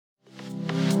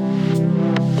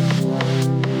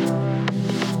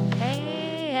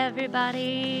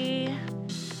everybody.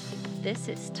 This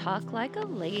is Talk Like a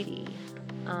Lady.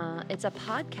 It's a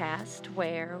podcast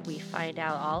where we find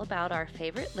out all about our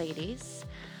favorite ladies.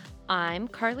 I'm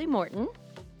Carly Morton.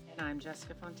 And I'm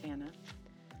Jessica Fontana.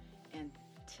 And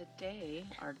today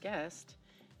our guest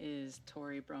is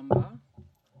Tori Brumbaugh.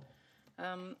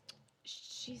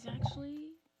 She's actually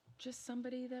just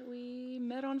somebody that we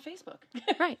met on Facebook.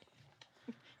 Right.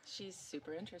 She's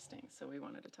super interesting, so we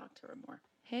wanted to talk to her more.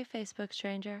 Hey, Facebook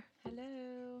stranger.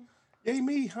 Hello. Yay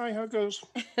me. Hi, how it goes?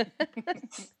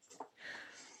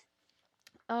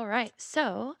 All right.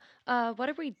 So, what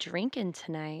are we drinking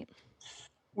tonight?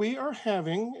 We are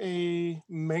having a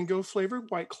mango flavored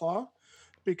White Claw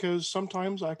because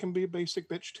sometimes I can be a basic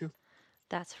bitch too.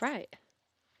 That's right.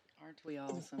 Aren't we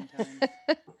all sometimes?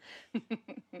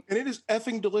 And it is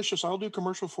effing delicious. I'll do a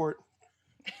commercial for it.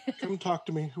 Come talk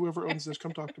to me. Whoever owns this,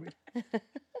 come talk to me.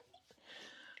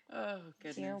 Oh,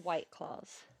 goodness. Dear White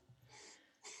Claws.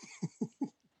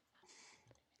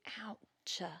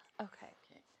 Ouch. Okay.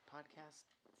 Podcast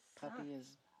puppy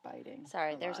is biting.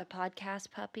 Sorry, a there's lot. a podcast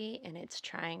puppy and it's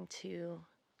trying to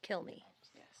kill me.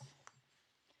 Yes.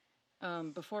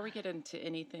 Before we get into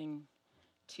anything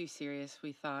too serious,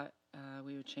 we thought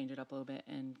we would change it up a little bit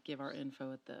and give our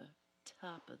info at the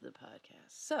top of the podcast.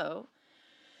 So,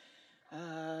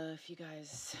 if you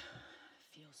guys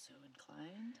feel so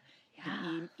inclined, you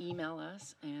can email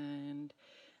us and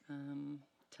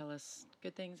tell us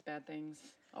good things, bad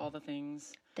things, all the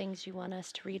things. Things you want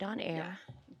us to read on air. Yeah.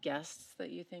 Guests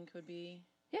that you think would be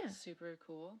super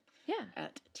cool. Yeah.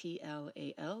 At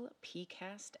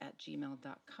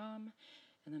tlalpcast@gmail.com.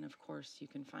 And then, of course, you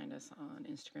can find us on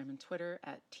Instagram and Twitter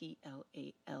at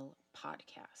TLAL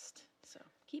Podcast. So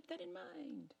keep that in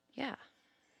mind. Yeah.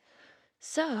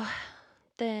 So,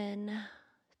 then,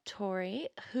 Tori,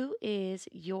 who is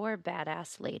your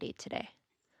badass lady today?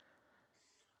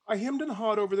 I hemmed and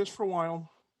hawed over this for a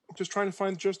while, just trying to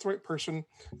find just the right person,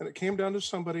 and it came down to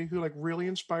somebody who really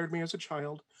inspired me as a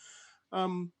child.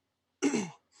 I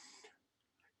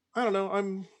don't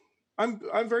know.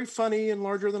 I'm very funny and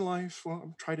larger than life. Well,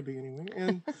 I'm trying to be anyway.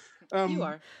 And You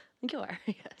are,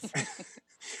 yes.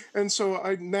 And so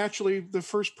I naturally, the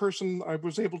first person I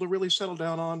was able to really settle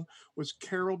down on was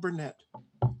Carol Burnett.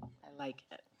 I like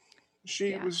it.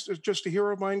 She was just a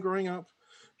hero of mine growing up,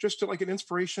 just an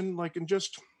inspiration,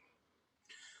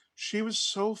 she was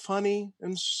so funny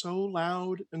and so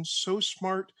loud and so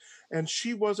smart, and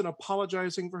she wasn't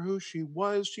apologizing for who she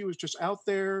was. She was just out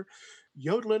there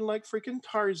yodeling like freaking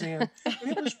Tarzan, and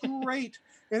it was great,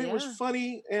 and it was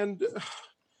funny, and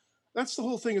that's the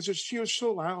whole thing, is just she was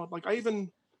so loud.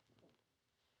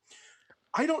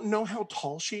 I don't know how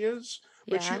tall she is,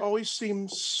 but she always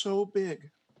seems so big.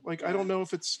 I don't know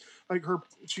if it's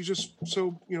she's just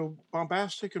so,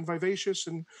 bombastic and vivacious,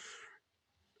 and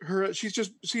she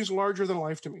just seems larger than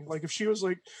life to me. If she was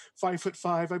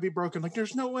 5'5", I'd be broken.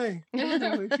 There's no way.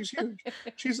 She's huge.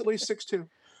 She's at least 6'2".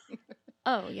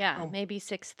 Oh, yeah. Maybe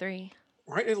 6'3".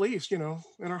 Right. At least, in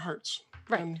our hearts.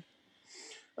 Right.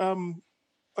 And,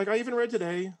 I even read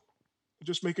today,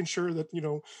 just making sure that,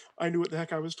 I knew what the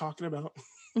heck I was talking about.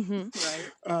 Mm-hmm.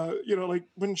 Right.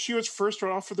 When she was first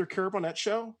started off with her Cara Bonnet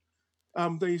show,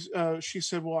 she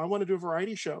said, well, I want to do a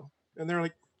variety show. And they're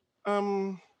like,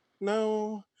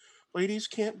 no, ladies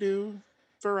can't do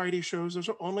variety shows. Those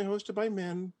are only hosted by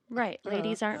men. Right.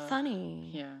 Ladies aren't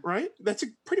funny. Yeah. Right? That's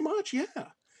pretty much,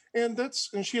 yeah. And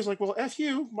she's like, well, F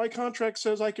you, my contract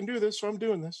says I can do this, so I'm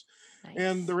doing this. Nice.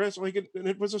 And the rest, and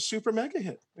it was a super mega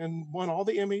hit and won all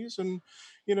the Emmys, and,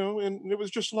 and it was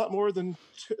just a lot more than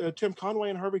Tim Conway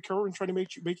and Harvey Korman trying to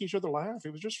make each other laugh.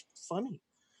 It was just funny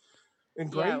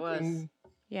and great. Yeah, it was. And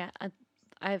yeah,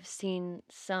 I've seen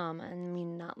some, I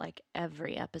mean, not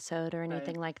every episode or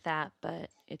anything like that,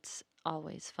 but it's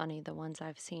always funny, the ones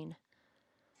I've seen.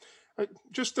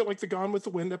 Just the Gone with the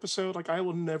Wind episode, I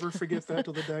will never forget that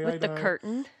till the day I die. With the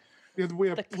curtain? Yeah, we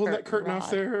have pulling that curtain rod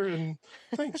off there, and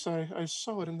thanks, I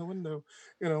saw it in the window,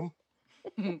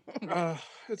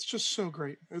 it's just so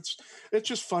great. It's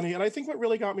just funny. And I think what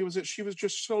really got me was that she was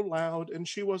just so loud and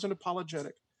she wasn't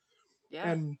apologetic. Yeah.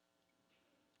 And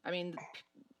I mean,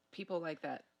 people like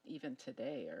that even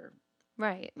today are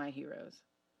my heroes.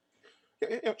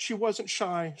 She wasn't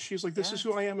shy. She's like, this is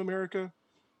who I am, America.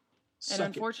 And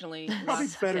unfortunately, probably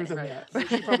better than that.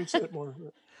 She probably said it more,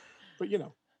 but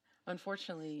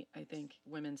unfortunately, I think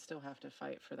women still have to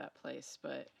fight for that place,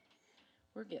 but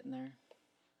we're getting there.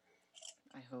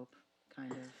 I hope,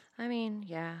 kind of. I mean,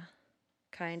 yeah,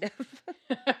 kind of.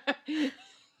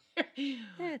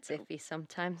 It's iffy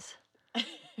sometimes.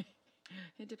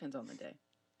 It depends on the day.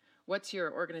 What's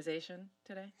your organization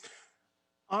today?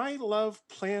 I love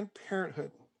Planned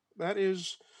Parenthood. that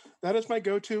is my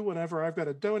go-to whenever I've got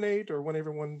to donate or when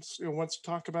everyone's wants to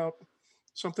talk about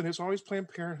something. It's always Planned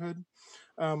Parenthood.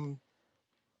 Um,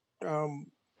 um,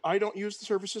 I don't use the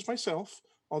services myself,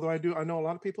 although I do. I know a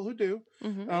lot of people who do.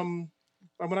 Mm-hmm. Right. Um,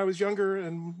 when I was younger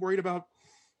and worried about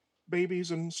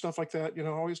babies and stuff like that, I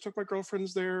always took my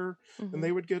girlfriends there, and Mm-hmm.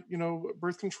 they would get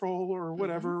birth control or Mm-hmm.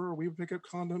 whatever, or we would pick up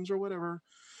condoms or whatever,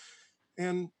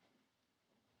 and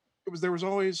there was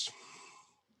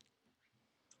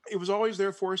always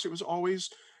there for us. It was always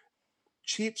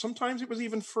cheap. Sometimes it was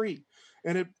even free,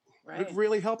 and it Right.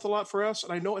 really helped a lot for us.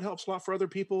 And I know it helps a lot for other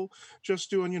people.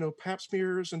 Just doing pap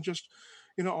smears and just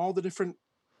all the different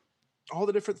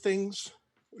things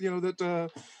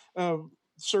that uh,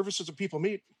 services that people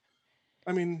meet.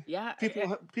 I mean, Yeah.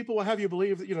 people will have you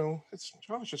believe that it's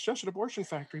just an abortion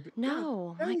factory, but god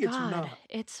No, my dang, it's God. not.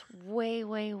 It's way,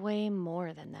 way, way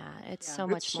more than that. It's Yeah. so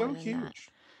It's much more so than that. huge.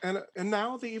 And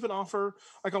now they even offer,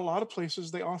 like, a lot of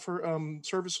places they offer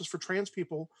services for trans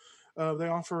people. They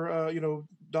offer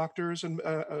doctors and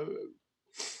uh,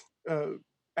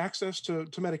 access to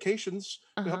medications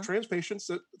to help Uh-huh. trans patients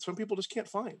that some people just can't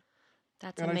find.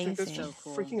 That's And I think that's just amazing. So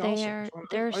cool. freaking awesome. So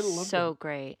They're I love them. so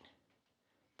great.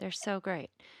 They're so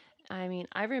great. I mean,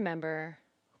 I remember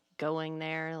going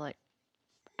there like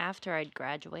after I'd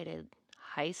graduated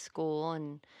high school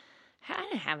and I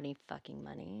didn't have any fucking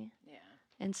money. Yeah.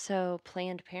 And so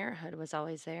Planned Parenthood was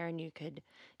always there and you could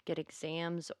get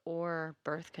exams or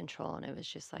birth control. And it was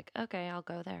just like, okay, I'll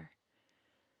go there.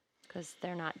 Because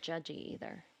they're not judgy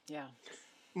either. Yeah.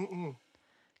 Mm-mm.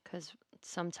 Because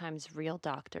sometimes real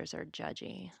doctors are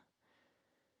judgy.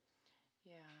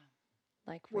 Yeah.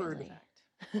 Like, Word. really. Fact.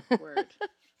 Word.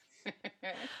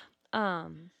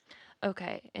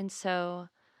 Okay. And so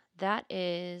that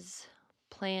is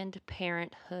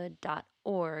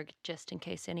plannedparenthood.org, just in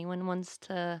case anyone wants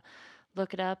to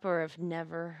look it up or have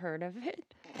never heard of it.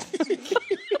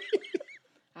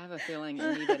 I have a feeling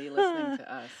anybody listening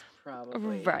to us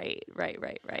probably Right.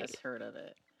 has heard of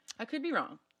it. I could be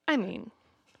wrong. I mean,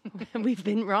 we've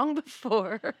been wrong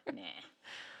before.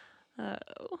 Nah.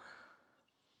 Oh.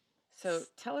 So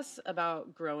tell us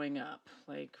about growing up.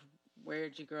 Like,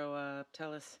 where'd you grow up?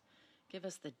 Give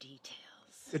us the details.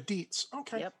 The deets.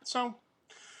 Okay. Yep. So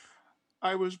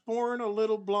I was born a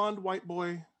little blonde white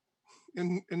boy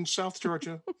in South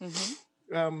Georgia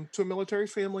Mm-hmm. to a military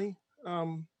family.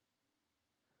 And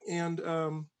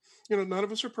none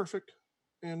of us are perfect.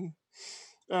 And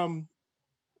but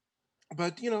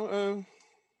I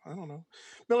don't know,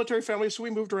 military family. So we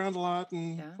moved around a lot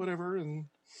and Yeah. whatever. And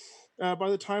by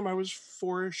the time I was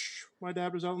four-ish, my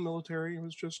dad was out in the military. It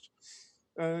was just,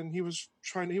 and he was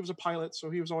a pilot, so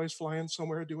he was always flying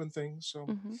somewhere doing things. So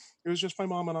Mm-hmm. it was just my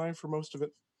mom and I for most of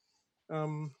it.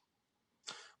 Um,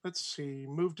 let's see,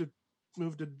 moved to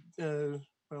moved to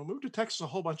Texas a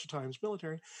whole bunch of times,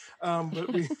 military,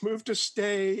 but we moved to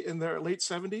stay in the late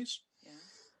 '70s. Yeah.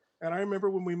 And I remember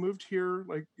when we moved here,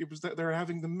 like it was that they were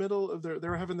having they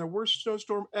were having their worst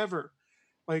snowstorm ever.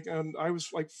 Like, and I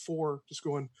was like four, just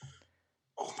going,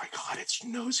 "Oh my god, it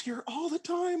snows here all the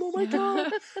time! Oh my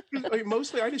god!" Like,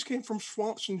 mostly, I just came from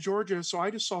swamps in Georgia, so I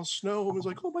just saw snow and was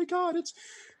like, "Oh my god, it's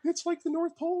like the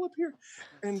North Pole up here."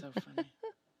 That's And so funny.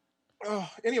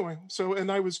 anyway,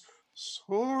 and I was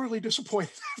sorely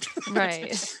disappointed after that,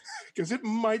 Right. because it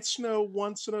might snow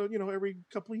once in every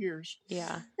couple of years.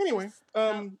 Yeah. Anyway,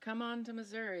 Come on to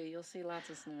Missouri. You'll see lots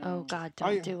of snow. Oh, God,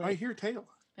 don't do I it. hear tale.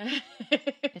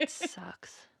 It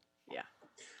sucks. Yeah.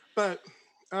 But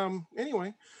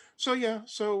anyway, so yeah,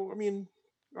 I mean,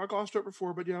 I glossed over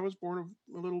before, but yeah, I was born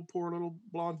a little poor little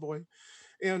blonde boy,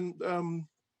 and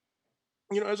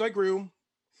as I grew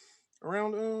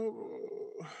around,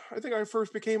 I think I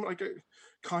first became like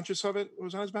conscious of it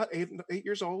was when I was about 8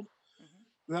 years old,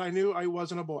 Mm-hmm. that I knew I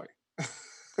wasn't a boy.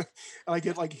 Like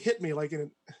it like hit me like it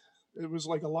was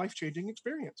like a life changing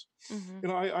experience.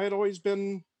 Mm-hmm. I had always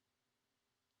been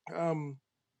um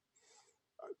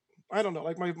I don't know,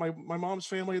 like my mom's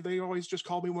family, they always just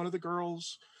called me one of the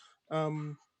girls.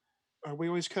 Um, we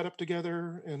always cut up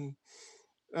together, and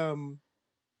um,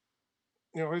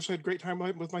 I always had a great time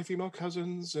with my female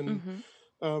cousins. And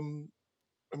Mm-hmm. um,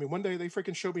 I mean, one day they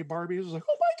freaking showed me Barbies. I was like,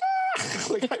 oh my god!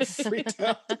 Like, I freaked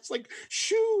out. It's like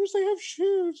shoes. They have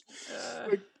shoes.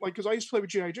 Like because I used to play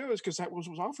with GI Joes because that was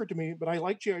offered to me. But I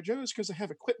like GI Joes because they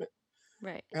have equipment,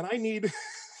 Right. and I need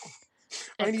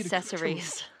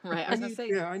Accessories. Right. I was gonna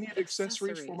say. I need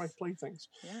accessories for my playthings.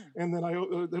 Yeah. And then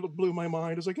it blew my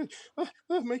mind. It's like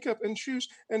makeup and shoes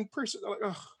and purse.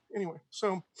 Anyway,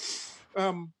 so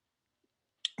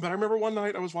but I remember one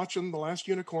night I was watching The Last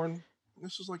Unicorn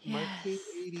This is like Yes,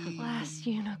 the last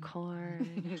 1980,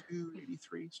 unicorn. 82,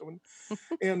 83, someone.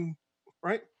 And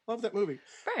right, love that movie.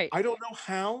 Right. I don't know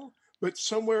how, but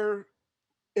somewhere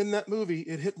in that movie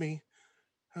it hit me.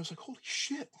 I was like, holy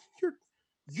shit,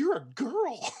 you're a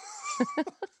girl.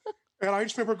 And I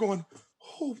just remember going,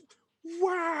 oh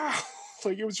wow.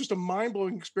 Like it was just a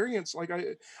mind-blowing experience. Like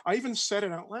I even said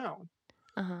it out loud.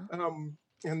 Uh-huh.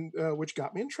 And which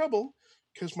got me in trouble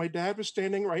because my dad was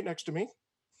standing right next to me.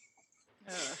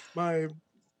 Ugh. My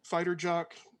fighter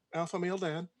jock alpha male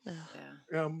dad. Ugh.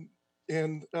 Yeah.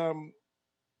 And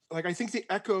like I think the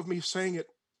echo of me saying it,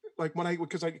 like when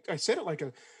because I said it like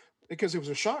because it was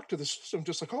a shock to the system,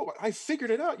 just like, oh, I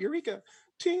figured it out, eureka,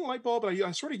 ting, light bulb. But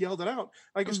I sort of yelled it out.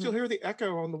 I could still Mhm. hear the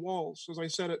echo on the walls as I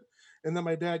said it. And then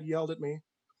my dad yelled at me,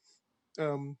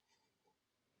 um,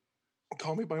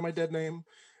 called me by my dead name,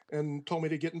 and told me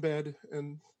to get in bed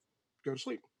and go to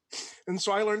sleep. And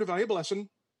so I learned a valuable lesson.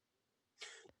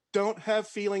 Don't have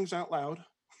feelings out loud.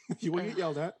 You will get Ugh.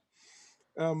 yelled at.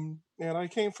 And I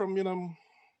came from,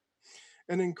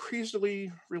 an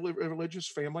increasingly religious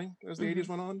family as the 80s Mhm.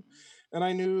 went on. And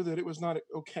I knew that it was not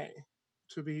okay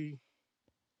to be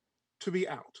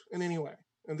out in any way.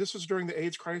 And this was during the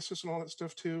AIDS crisis and all that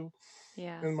stuff too.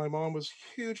 Yeah. And my mom was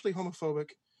hugely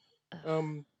homophobic. Ugh.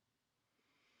 Um,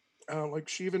 like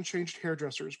she even changed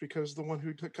hairdressers because the one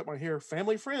who cut my hair,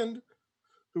 family friend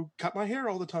who cut my hair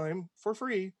all the time for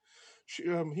free,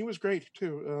 he was great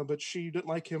too. But she didn't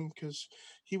like him because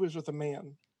he was with a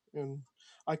man, and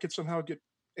I could somehow get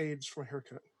AIDS from a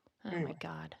haircut. Oh my Anyway,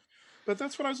 God. but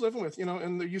that's what I was living with,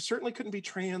 and you certainly couldn't be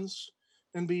trans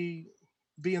and be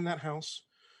in that house.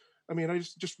 I mean, I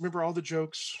just remember all the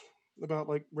jokes about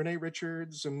like Renee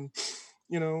Richards and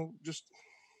just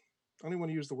I don't even want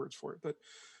to use the words for it, but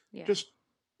Yeah. just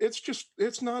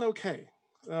it's not okay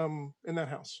in that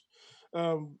house.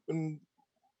 And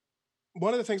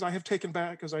one of the things I have taken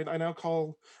back is I now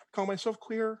call myself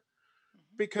queer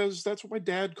because that's what my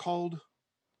dad called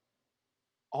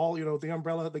all the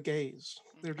umbrella of the gays.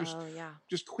 They're Oh yeah.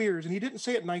 just queers, and he didn't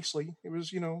say it nicely. It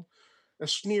was a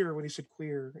sneer when he said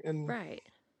queer, and Right.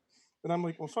 I'm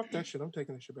like, well, fuck that shit. I'm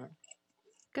taking that shit back.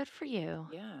 Good for you.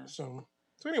 Yeah. So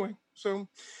anyway,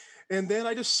 and then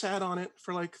I just sat on it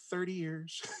for like 30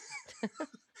 years.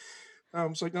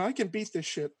 It's like, no, I can beat this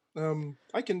shit.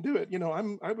 I can do it.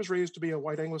 I was raised to be a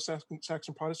white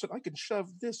Anglo-Saxon Protestant. I can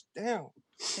shove this down.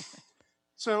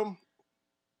 So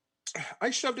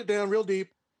I shoved it down real deep.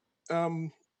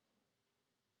 Um,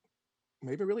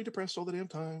 made me really depressed all the damn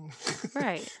time.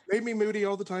 Right. Made me moody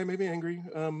all the time. Made me angry.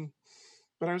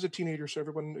 But I was a teenager, so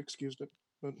everyone excused it.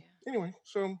 But anyway,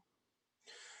 so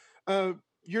uh,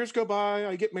 years go by.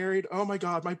 I get married. Oh my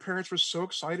God, my parents were so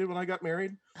excited when I got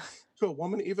married to a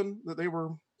woman, even that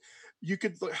you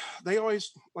could, they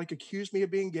always like accused me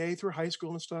of being gay through high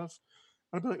school and stuff.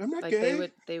 I'd be like, I'm not Like gay.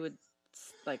 they would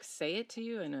like say it to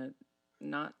you in a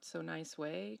not so nice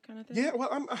way, kind of thing. Yeah,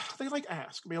 well, they like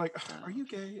ask me like, Oh, are you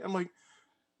gay? I'm like,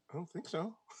 I don't think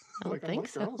so. I don't Like I think like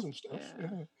so. girls and stuff. Yeah.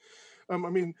 Yeah. I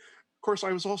mean, of course,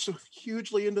 I was also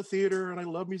hugely into theater, and I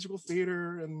love musical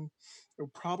theater, and I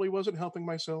probably wasn't helping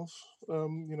myself.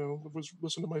 Was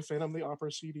listening to my Phantom of the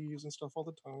Opera CDs and stuff all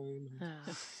the time. And,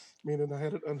 Ugh. I mean, and I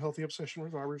had an unhealthy obsession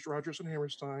with Rogers and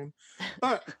Hammerstein,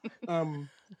 but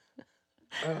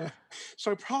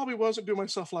so I probably wasn't doing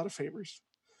myself a lot of favors.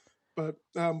 But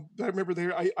I remember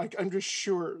I'm just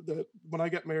sure that when I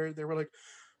got married, they were like,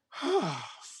 ah,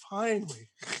 finally.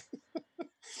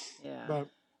 Yeah. But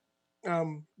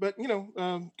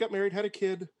got married, had a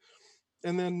kid,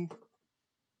 and then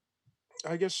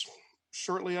I guess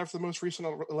shortly after the most recent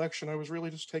election, I was really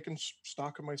just taking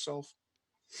stock of myself,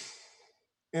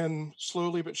 and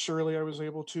slowly but surely, I was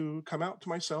able to come out to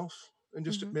myself and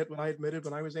just Mhm. admit what I admitted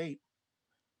when I was 8,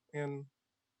 and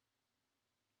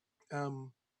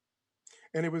um,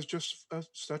 and it was just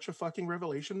such a fucking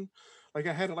revelation. Like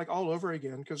I had it like all over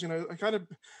again because it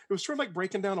was sort of like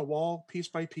breaking down a wall piece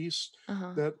by piece.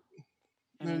 Uh-huh. That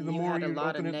I the mean, you more had a you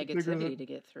lot of open it, the bigger the negativity to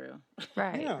get through.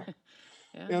 Right. yeah.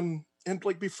 Yeah. And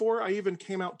like before I even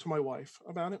came out to my wife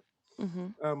about it,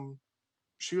 Mhm.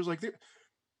 she was like, I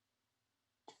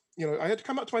had to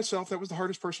come out to myself. That was the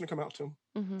hardest person to come out to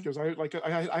Mhm. because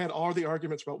I had all the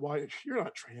arguments about why you're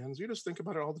not trans. You just think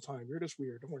about it all the time. You're just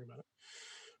weird. Don't worry about it.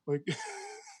 Like,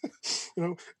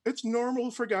 it's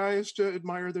normal for guys to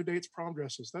admire their dates' prom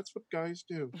dresses. That's what guys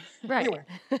do. Right. Anyway,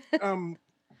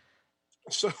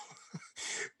 so,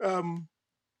 um,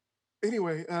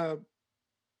 anyway, but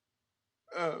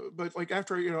like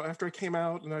after I came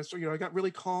out and I got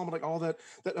really calm, like all that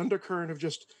undercurrent of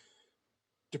just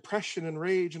depression and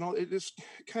rage and all it just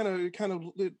kind of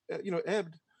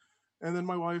ebbed. And then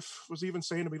my wife was even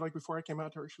saying to me, like before I came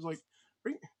out to her, she's like,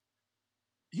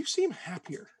 "You seem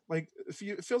happier. Like if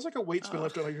you, it feels like a weight's been Oh.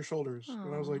 lifted off your shoulders."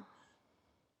 And I was Aw. like,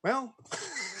 "Well,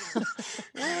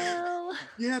 Well,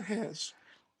 yeah, it has."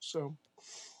 So,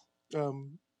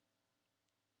 um,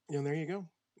 and there you go.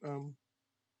 Man,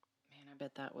 I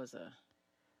bet that was a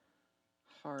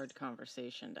hard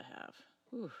conversation to have.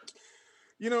 Whew.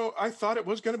 You know, I thought it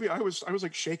was going to be. I was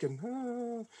like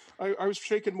shaken. I was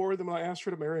shaken more than when I asked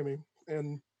her to marry me,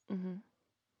 and mm-hmm.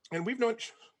 and we've known.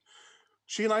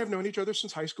 She and I have known each other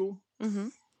since high school. Mm-hmm.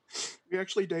 We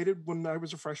actually dated when I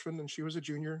was a freshman and she was a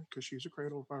junior because she's a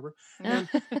cradle barber. Yeah.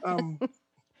 And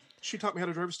she taught me how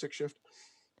to drive a stick shift.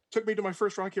 Took me to my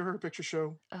first Rocky Horror Picture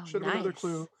Show. Oh, Should have another nice.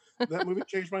 clue. That movie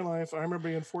changed my life. I remember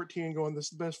being 14 going, "This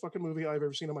is the best fucking movie I've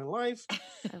ever seen in my life."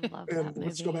 I love And that movie.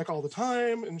 let's go back all the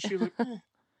time. And she's like,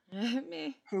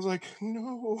 Me. I was like,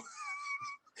 no.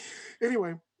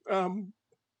 Anyway, um,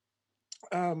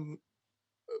 um,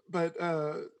 but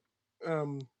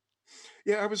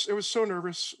yeah, I was so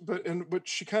nervous, but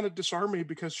she kind of disarmed me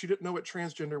because she didn't know what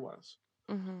transgender was.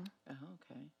 Mm-hmm. Oh,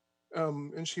 okay.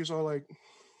 And she's all like,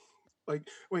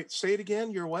 "Wait, say it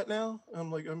again. You're what now?"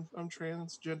 I'm like, I'm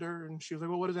transgender," and she was like,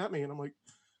 "Well, what does that mean?" I'm like,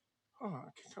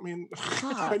 "Fuck. I mean,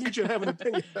 I need you to have an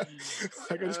opinion."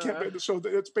 Like I just can't. So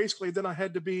it's basically then I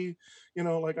had to be,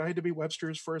 like I had to be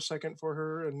Webster's for a second for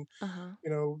her, and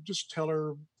Uh-huh. just tell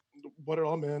her what it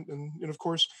all meant, and of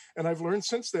course, and I've learned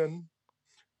since then.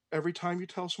 Every time you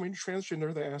tell someone you're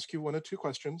transgender, they ask you one of two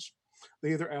questions.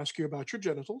 They either ask you about your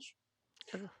genitals,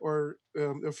 Ugh. or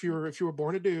if you were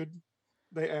born a dude,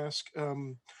 they ask,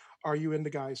 "Are you into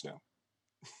guys now?"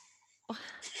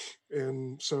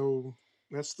 And so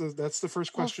that's the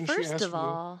first Well, question she first asked of me.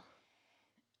 all,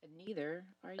 Neither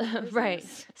are you. right.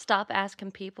 Stop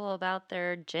asking people about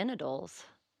their genitals.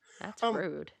 That's Um,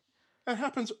 rude. that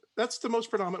happens. That's the most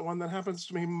predominant one that happens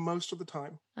to me most of the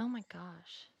time. Oh my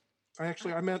gosh. I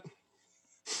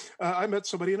met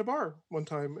somebody in a bar one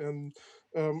time,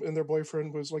 and their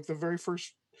boyfriend was like the very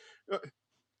first uh,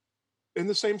 in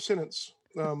the same sentence.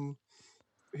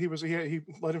 He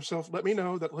let me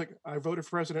know that like I voted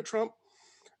for President Trump,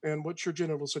 and what's your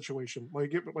genital situation?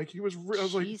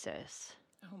 Jesus.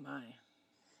 Oh my.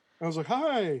 I was like,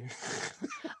 "Hi."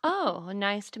 Oh,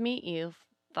 nice to meet you.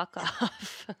 Fuck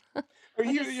off. I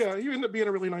mean, he ended up being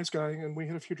a really nice guy, and we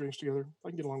had a few drinks together. I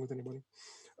can get along with anybody.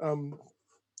 Um,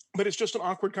 but it's just an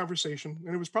awkward conversation,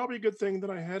 and it was probably a good thing that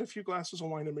I had a few glasses of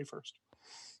wine in me first.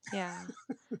 Yeah.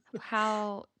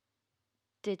 How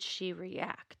did she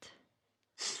react?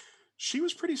 She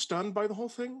was pretty stunned by the whole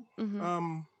thing.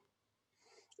 Mm-hmm.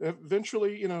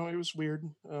 Eventually, it was weird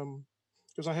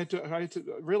because I had to.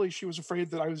 Really, she was afraid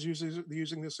that I was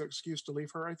using this excuse to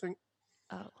leave her. I think.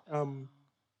 Oh. And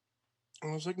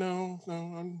I was like, "No,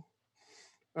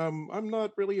 I'm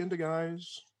not really into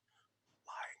guys."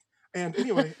 Lying. And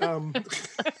anyway,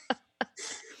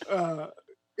 uh,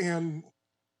 and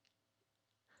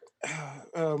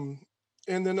um,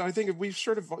 and then I think if we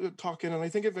started talking, and I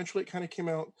think eventually it kind of came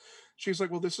out. She's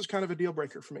like, "Well, this is kind of a deal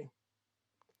breaker for me,"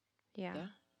 Yeah.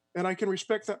 and I can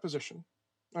respect that position.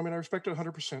 I mean, I respect it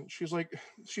 100%.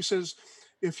 She says,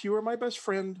 "If you were my best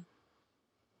friend,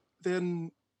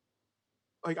 then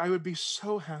like I would be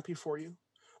so happy for you.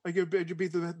 Like it'd be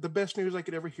the best news I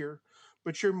could ever hear.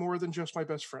 But you're more than just my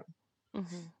best friend.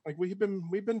 Mm-hmm. Like we've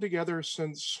been together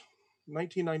since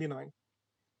 1999.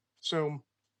 So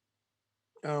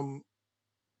um,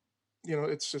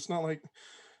 it's not like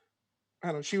I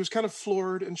don't know. She was kind of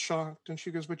floored and shocked, and she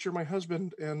goes, "But you're my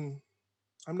husband, and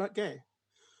I'm not gay."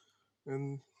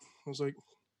 And I was like,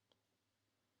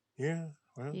 "Yeah,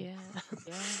 well, Yeah.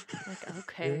 Yeah. Like, yeah."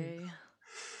 okay.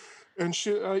 And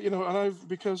she, and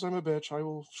because I'm a bitch, I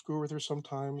will screw with her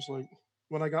sometimes. Like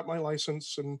when I got my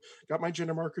license and got my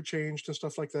gender marker changed and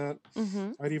stuff like that,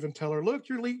 Mm-hmm. I'd even tell her, "Look,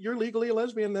 you're legally a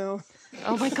lesbian now."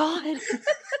 Oh my God.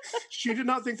 She did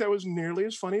not think that was nearly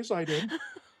as funny as I did,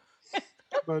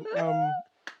 but Oh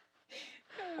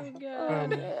Oh God.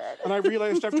 man. and I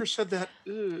realized after I said that,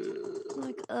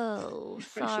 Like, oh, I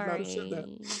should not have said that.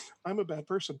 sorry. I'm a bad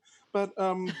person. But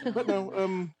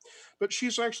no, but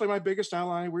she's actually my biggest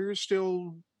ally. We're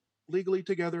still legally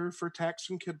together for tax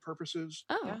and kid purposes.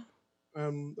 Oh, Yeah.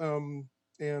 Um, um,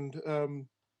 and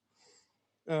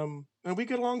and we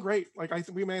get along great. Like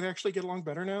we might actually get along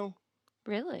better now.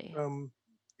 really?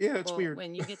 Yeah, it's Well, weird.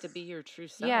 when you get to be your true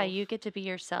self. Yeah, you get to be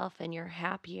yourself and you're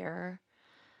happier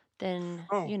than,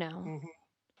 Oh, mhm.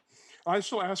 I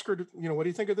still ask her, what do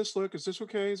you think of this look? Is this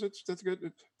okay? That's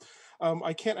good?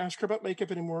 I can't ask her about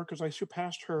makeup anymore because I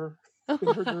surpassed her in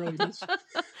her girliness.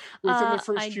 Within the Uh,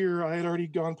 first I year, I had already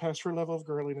gone past her level of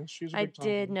girliness. She's a I big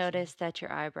did tomboy. So notice that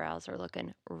your eyebrows are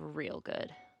looking real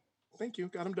good. thank you.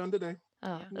 Got them done today.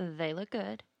 Oh, Yeah. they look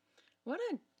good. What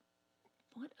a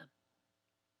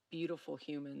beautiful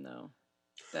human though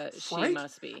that she Right?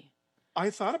 must be. I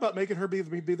thought about making her be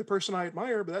the person I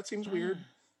admire, but that seems Yeah. weird.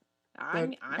 But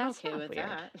I'm That's okay not with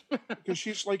weird. that. because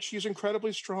she's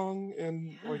incredibly strong,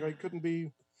 and like Yeah. I couldn't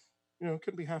be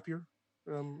happier.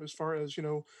 As far as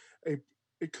a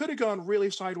it could have gone really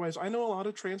sideways. I know a lot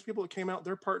of trans people that came out,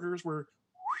 their partners were,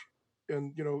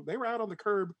 and they were out on the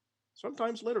curb,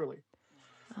 sometimes literally.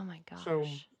 Oh my So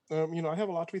gosh. I have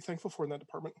a lot to be thankful for in that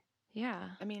department.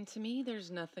 Yeah. I mean, to me,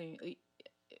 there's nothing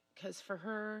because for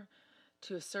her,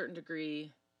 to a certain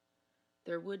degree,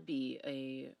 there would be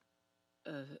a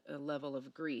level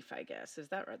of grief. I guess is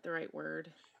that the right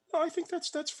word? No, I think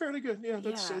that's fairly good. Yeah,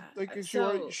 that's Yeah. like 'cause you're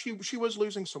right. So She was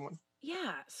losing someone.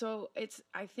 yeah. So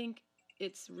I think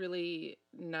it's really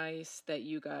nice that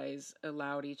you guys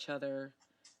allowed each other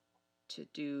to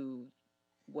do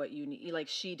what you need. Like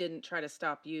she didn't try to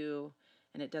stop you,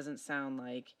 and it doesn't sound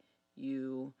like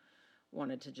you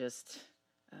wanted to just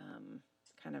um,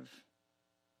 kind of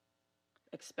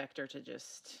expect her to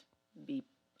just be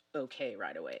okay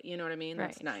right away. You know what I mean?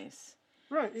 That's Right. nice.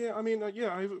 Right. Yeah. I mean, yeah.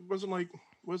 I wasn't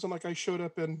like I showed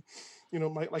up in,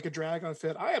 like a drag on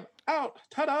fit. I am out.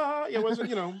 Ta-da! It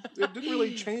wasn't. It didn't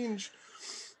really change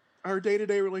our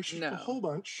day-to-day relationship a No. whole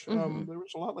bunch. Mm-hmm. There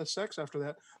was a lot less sex after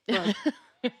that,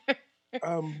 but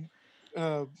um, uh,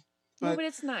 No, but but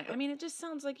it's nice. I mean, it just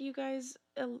sounds like you guys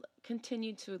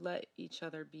continue to let each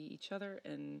other be each other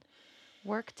and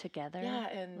Work together. yeah,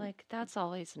 and Like that's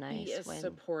always be nice as when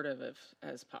supportive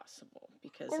as possible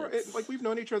because or like it's we've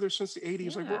known each other since the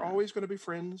 '80s. Like we're yeah, always going to be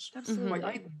friends. Like Mhm.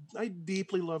 absolutely. I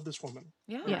deeply love this woman.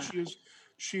 Like Yeah. Yeah.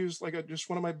 she's like just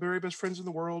one of my very best friends in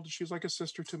the world. She's like a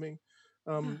sister to me.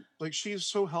 Yeah. Like she's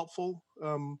so helpful.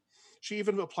 She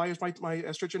even applies my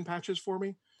estrogen patches for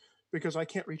me because I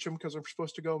can't reach them because I'm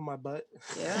supposed to go in my butt.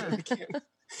 Yeah. I can't.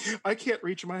 I can't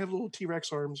reach them. I have little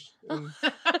T-Rex arms, and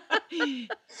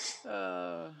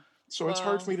uh, so it's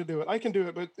hard for well, me to do it. I can do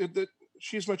it, but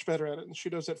she's much better at it, and she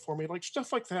does it for me. Like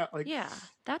stuff like that. Like Yeah.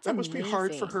 That's that must be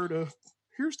hard for amazing. her to.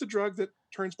 Here's the drug that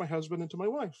turns my husband into my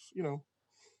wife. yeah,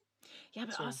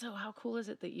 but So also, how cool is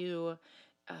it that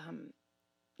um,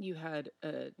 you had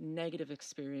a negative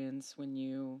experience when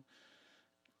you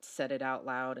said it out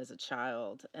loud as a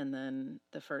child, and then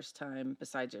the first time,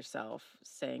 besides yourself,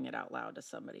 saying it out loud to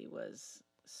somebody was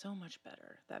so much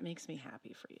better. That makes me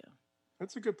happy for you.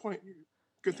 that's a good point.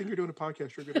 Good thing Yeah. you're doing a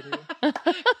podcast. You're good at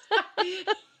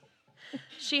it.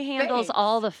 She handles Thanks.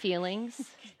 all the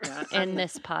feelings Yeah, in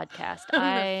this podcast.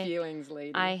 I'm the feelings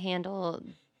lady. I handle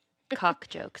cock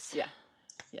jokes. Yeah,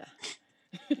 yeah.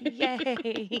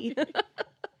 Yay.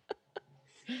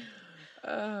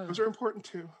 Oh, Those are important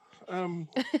too.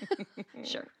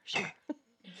 Sure.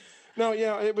 No,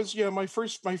 yeah, it was my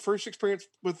first experience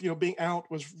with being out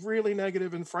was really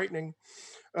negative and frightening,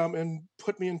 and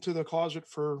put me into the closet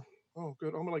for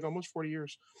almost 40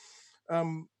 years.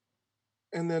 Um,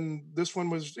 and then this one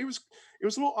was a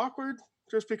little awkward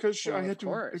just because I well, of had to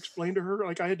course. explain to her,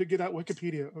 like I had to get out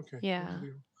Wikipedia. Okay, here's the Yeah.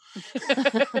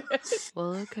 deal.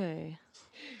 Well, okay.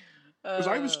 Because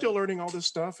I was still Oh, learning all this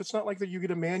stuff. It's not like that you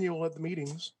get a manual at the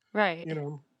meetings. Right. You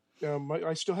know,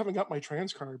 I still haven't got my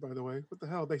trans card, by the way. What the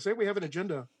hell? They say we have an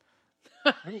agenda.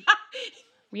 I'm,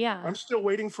 Yeah. I'm still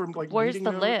waiting for like Where's meeting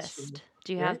the notes. And, list?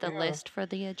 Do you have right? the Yeah. list for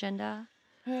the agenda?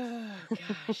 oh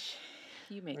gosh,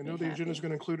 you I make know me the agenda is happy. going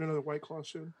to include another White Claw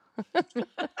soon.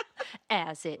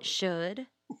 As it should.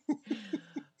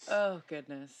 Oh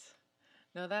goodness.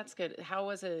 No, that's good. How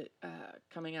was it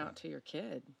coming out to your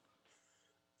kid?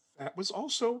 That was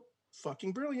also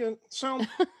fucking brilliant. So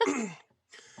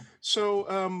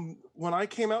when I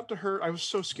came out to her, I was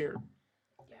so scared.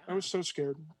 I Yeah. was so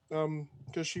scared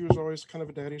because she was always kind of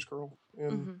a daddy's girl,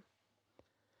 and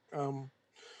Hmm. um,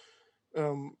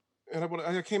 um, and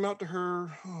I came out to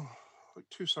her like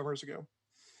 2 summers ago,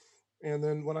 and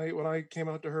then when I came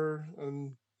out to her,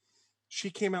 and she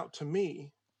came out to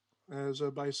me as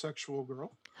a bisexual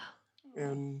girl, Oh,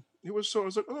 and it was so I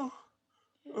was like, oh,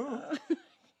 yeah.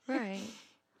 Right.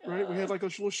 right. We had like a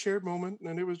little shared moment,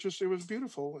 and it was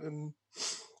beautiful, and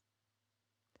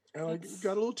I That's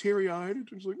got a little teary eyed.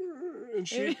 It was like, and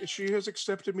she has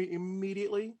accepted me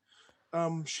immediately.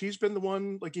 She's been the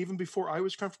one, like even before I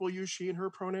was comfortable use she and her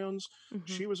pronouns. Hmm.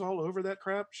 She was all over that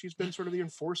crap. She's been sort of the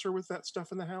enforcer with that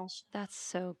stuff in the house. That's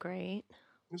so great.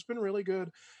 It's been really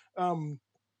good. Um,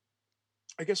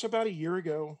 I guess about a year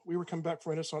ago, we were coming back from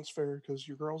Renaissance Fair because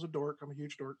your girl's a dork. I'm a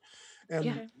huge dork, Yeah. and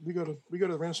okay. we go to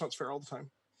the Renaissance Fair all the time.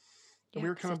 And Yeah, we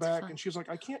were 'cause coming it's back, fun. and she's like,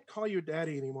 "I can't call you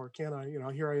daddy anymore, can I?"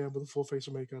 Here I am with a full face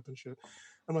of makeup and shit.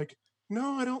 I'm like,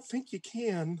 "No, I don't think you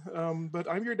can. But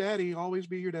I'm your daddy. Always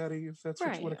be your daddy. If that's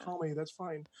what you want Right. to Yeah. call me, that's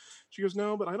fine." She goes,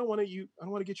 "No, but I don't want to. I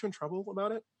don't want to get you in trouble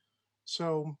about it.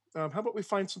 So, how about we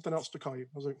find something else to call you?"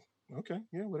 I was like, "Okay,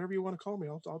 yeah, whatever you want to call me,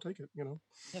 I'll take it."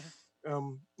 Yeah.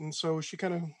 And so she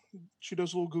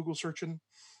does a little Google searching,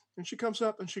 and she comes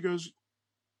up and she goes,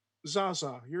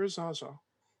 "Zaza, you're a Zaza."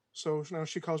 So now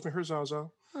she calls me her Zaza,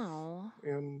 Oh,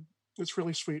 and it's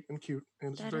really sweet and cute,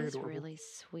 and it's that very is adorable. really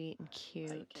sweet and Like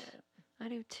cute. it. I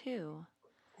do too.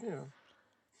 Yeah.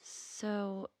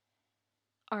 So,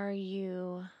 are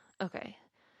you okay?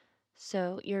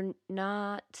 So, you're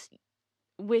not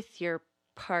with your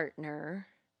partner,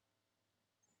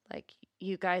 like,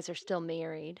 you guys are still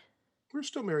married. We're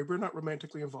still married. We're not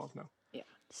romantically involved now. Yeah.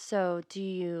 So, do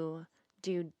you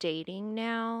do dating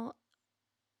now,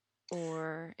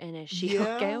 and is she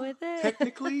okay Yeah, with it?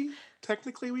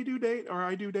 technically we do date, or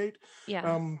I do date.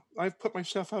 Yeah. I've put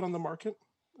myself out on the market,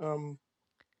 um,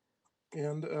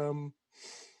 and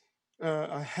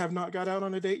I have not got out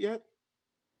on a date yet.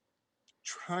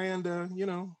 Trying to,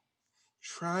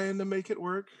 trying to make it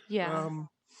work. Yeah.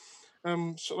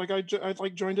 So like I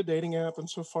like joined a dating app, and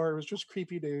so far it was just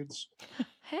creepy dudes.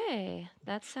 Hey,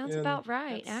 that sounds And about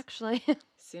right, That's actually.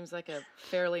 seems like a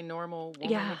fairly normal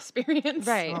woman Yeah. experience.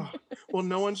 Right. oh, well,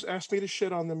 no one's asked me to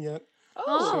shit on them yet. Oh,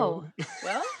 Oh, So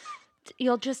well,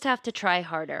 you'll just have to try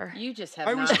harder. you just have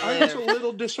I was not I was a lived.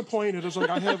 little disappointed. I was like,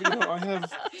 I have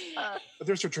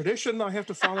there's a tradition I have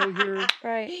to follow here.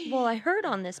 Right. Well, I heard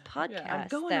on this Yeah, I'm podcast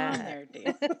going on that there,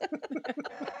 dude.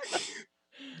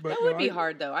 That But no, would be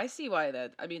hard though. I see why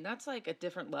that. I mean, that's like a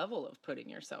different level of putting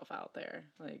yourself out there.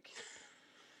 Like,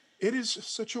 it is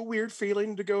such a weird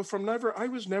feeling to go from never. I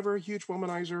was never a huge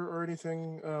womanizer or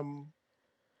anything.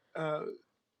 Uh,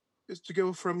 is to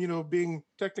go from being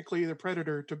technically the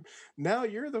predator to now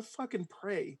you're the fucking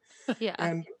prey, yeah.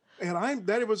 and I'm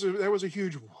that was a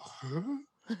huge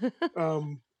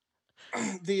um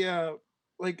the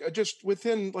like just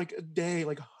within like a day,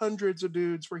 like hundreds of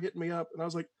dudes were hitting me up, and I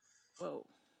was like, whoa.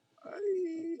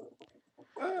 I,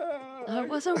 I I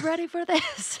wasn't ready for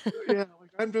this. yeah, like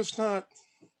I'm just not.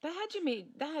 That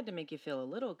had to make you feel a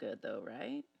little good though,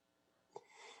 right?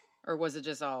 Or was it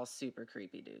just all super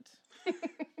creepy dudes?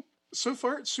 So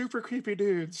far, it's super creepy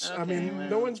dudes. I Okay, mean,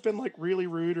 no well, one's been like really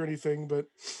rude or anything, but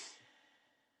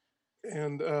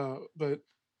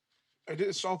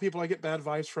it's all people I get bad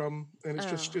vibes from, and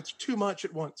Oh, it's too much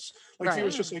at once. Like if it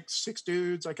was right. just yeah. like six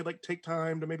dudes, I could like take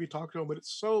time to maybe talk to them, but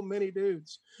it's so many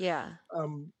dudes. Yeah.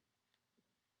 Um,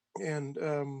 and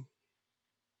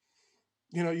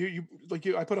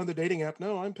I put on the dating app.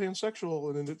 No, I'm pansexual,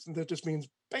 and then that just means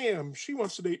bam, she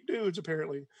wants to date dudes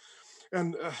apparently.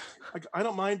 And like I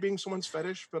don't mind being someone's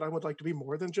fetish, but I would like to be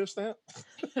more than just that.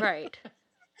 Right.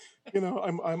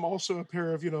 I'm also a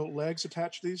pair of legs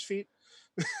attached to these feet,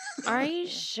 Are Yeah, you yeah.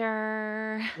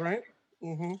 sure? right?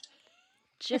 hmm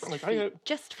Just Like I feet. have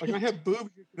Just like I feet. have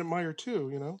boobs you can admire too.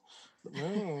 But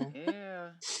no.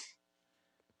 Yeah.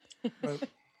 But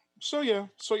so yeah,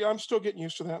 I'm still getting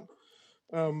used to that.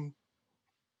 Um,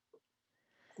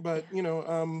 Yeah. but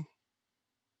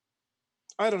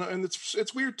I don't know, and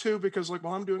it's weird too because like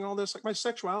while I'm doing all this, like my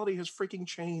sexuality has freaking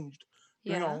changed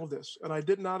doing Yeah. all of this, and I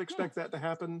did not Hmm. expect that to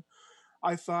happen.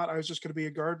 I thought I was just going to be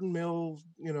a garden mill,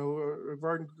 a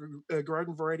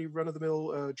garden variety run of the mill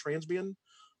transbian,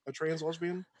 a trans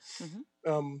lesbian. Hmm.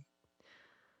 Um,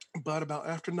 but about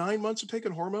after 9 months of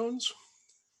taking hormones,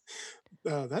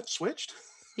 that switched.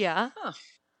 Yeah. Huh.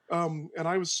 And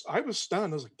I was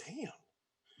stunned. I was like, damn.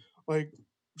 Like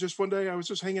just one day I was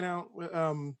just hanging out,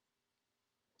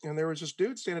 and there was this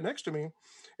dude standing next to me,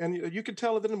 and you could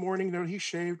tell that in the morning, he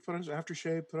shaved, put on his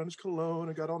aftershave, put on his cologne,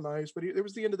 and got all nice. But it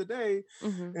was the end of the day,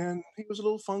 Mm-hmm. and he was a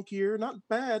little funkier, not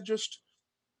bad, just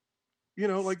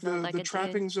like Smelled like the a dude.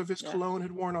 trappings of his Yeah. cologne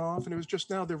had worn off, and it was just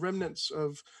now the remnants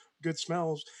of good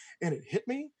smells, and it hit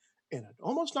me, and it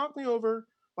almost knocked me over.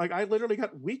 Like I literally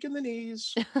got weak in the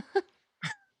knees.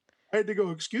 I had to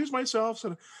go excuse myself.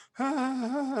 So,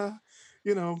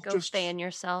 Go just. fan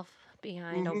yourself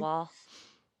behind a hmm wall.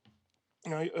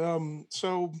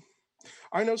 so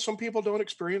I know some people don't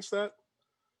experience that,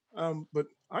 but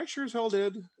I sure as hell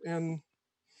did, and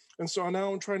so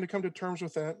now I'm trying to come to terms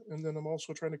with that, and then I'm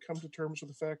also trying to come to terms with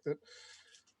the fact that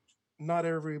not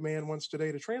every man wants to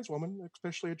date a trans woman,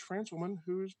 especially a trans woman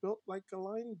who's built like a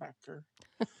linebacker.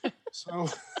 So,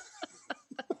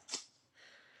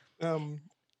 um,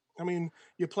 I mean,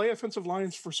 you play offensive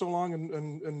lines for so long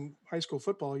in high school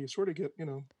football, you sort of get,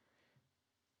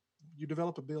 you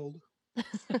develop a build.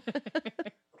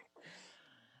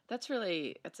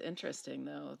 That's interesting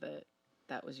though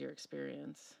that was your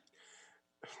experience.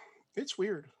 It's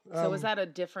weird. So was that a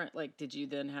different, like, did you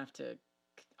then have to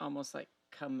almost like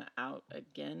come out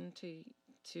again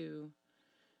to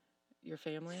your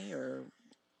family, or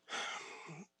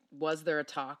was there a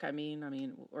talk? I mean,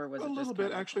 or was a it just little kind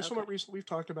bit of actually? okay? Somewhat recently, we've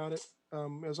talked about it.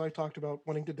 As I talked about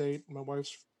wanting to date, my wife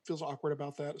feels awkward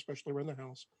about that, especially around the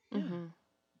house, Yeah. and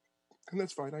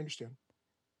that's fine. I understand.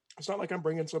 It's not like I'm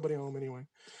bringing somebody home anyway.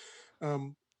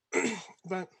 Um,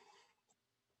 but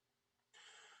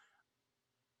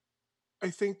I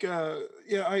think,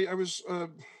 yeah, I was.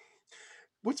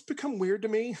 What's become weird to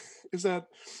me is that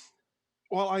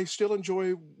while I still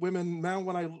enjoy women now,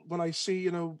 when I see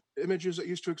images that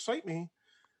used to excite me,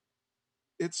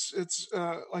 it's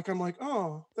like I'm like,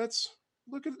 oh, that's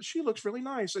look at she looks really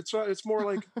nice. It's more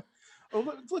like,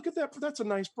 oh, look at that, that's a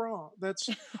nice bra. That's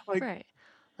like, Right.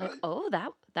 uh, Like, oh,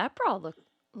 that bra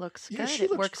looks yeah, good. she It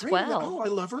looks works great. well. Oh, I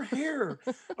love her hair.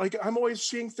 Like I'm always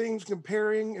seeing things,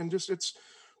 comparing, and just it's.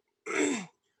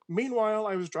 Meanwhile,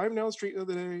 I was driving down the street the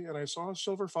other day and I saw a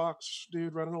silver fox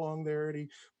dude running along there, and he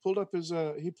pulled up his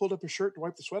shirt to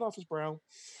wipe the sweat off his brow.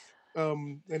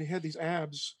 And he had these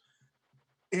abs,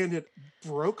 and it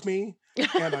broke me,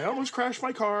 and I almost crashed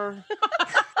my car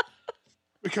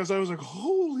because I was like,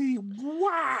 "Holy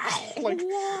wow!" Like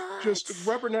just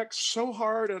What? rubbernecked so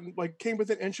hard, and like came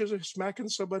within inches of smacking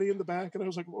somebody in the back, and I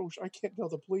was like, "Oh, I can't tell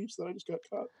the police that I just got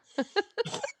caught."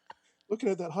 Looking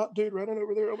at that hot dude running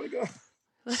over there, oh my god!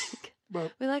 Like,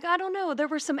 But we're like, I don't know. There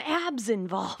were some abs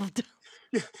involved.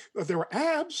 yeah, there were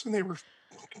abs, and they were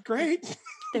great.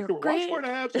 They They were were great. washboard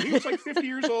abs, and he was like 50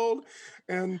 years old.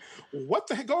 And what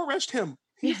the heck? Go arrest him.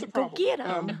 He's Yeah, the go problem. get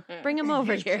him. Bring him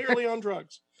over He's here. clearly on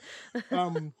drugs.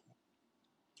 Um,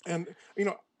 and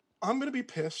I'm going to be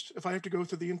pissed if I have to go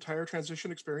through the entire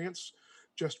transition experience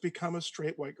just to become a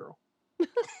straight white girl.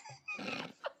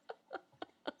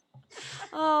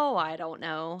 Oh, I don't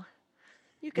know.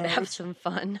 You could No, have it's some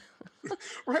fun.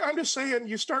 right. I'm just saying,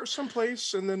 you start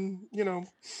someplace, and then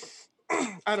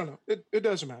I don't know. It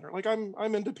doesn't matter. Like I'm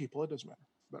into people. It doesn't matter.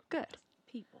 But Good.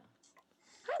 People.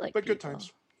 I like but good people.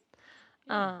 times.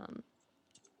 Yeah.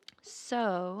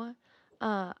 So,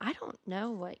 I don't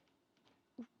know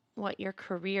what your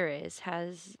career is.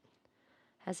 Has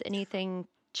anything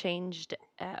changed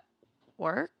at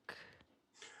work?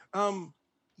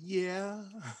 Yeah.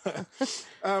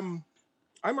 um,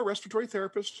 I'm a respiratory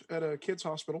therapist at a kids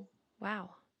hospital. Wow.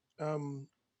 Um,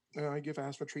 I give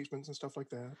asthma treatments and stuff like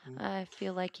that. And I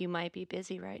feel like you might be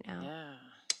busy right now. Yeah.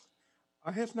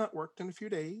 I have not worked in a few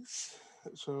days,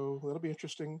 so that'll be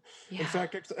interesting. In Yeah.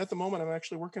 fact, at the moment, I'm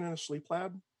actually working in a sleep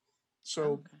lab,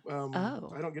 so Okay.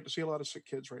 Oh. I don't get to see a lot of sick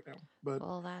kids right now. But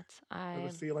Well, I have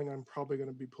a feeling I'm probably going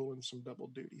to be pulling some double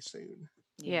duty soon.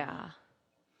 yeah.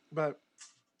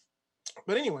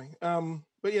 But anyway,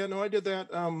 but yeah, no, I did that.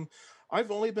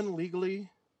 I've only been legally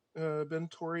been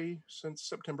Tory since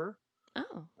September.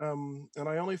 Oh. And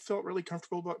I only felt really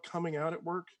comfortable about coming out at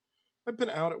work. I've been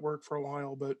out at work for a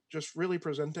while, but just really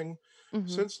presenting Mm-hmm.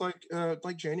 since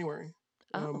like January.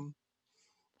 Oh.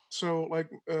 So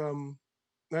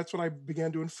that's when I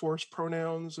began to enforce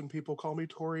pronouns, and people call me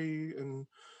Tori, and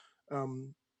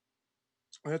um,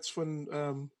 that's when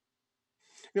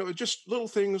just little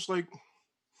things like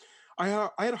I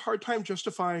had a hard time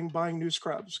justifying buying new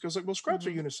scrubs because like, well, scrubs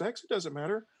are Mm-hmm. unisex, it doesn't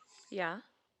matter. Yeah.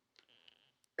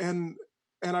 and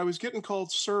and I was getting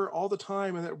called sir all the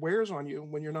time, and that wears on you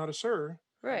when you're not a sir.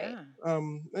 Right. Yeah.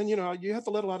 And you have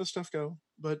to let a lot of stuff go,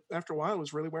 but after a while, it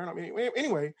was really wearing on me.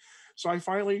 Anyway, so I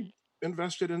finally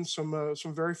invested in some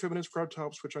very feminine scrub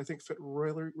tops, which I think fit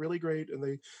really really great,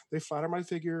 and they flatter my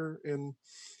figure, and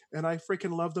I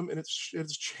freaking love them, and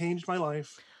it's changed my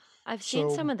life. I've seen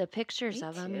So some of the pictures Me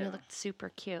of them. You too. looked super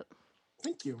cute.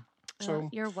 thank you. So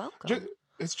You're welcome.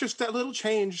 it's just that little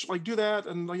change, like do that,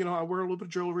 and I wear a little bit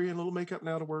of jewelry and a little makeup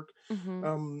now to work.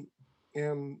 Mm-hmm.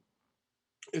 And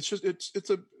it's just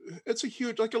it's a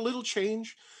huge, like a little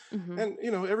change. Mm-hmm. And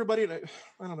everybody,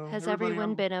 I don't know, Has everybody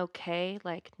everyone been okay?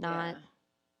 Like, not Yeah.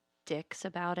 dicks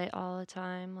about it all the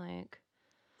time? Like,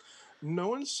 no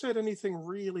one said anything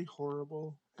really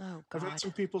horrible. oh I've had God.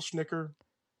 some people snicker.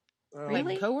 Really?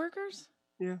 Like coworkers?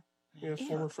 Yeah, Man,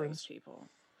 former fuck friends. those people.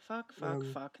 Fuck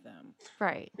Um, them.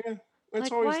 Right. yeah, it's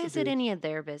Like, always why the is it dudes. any of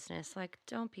their business? Like,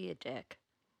 don't be a dick.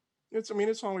 It's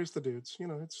always the dudes.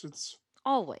 It's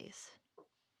Always.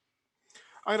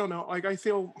 I don't know. Like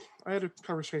I had a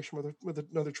conversation with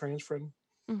another trans friend,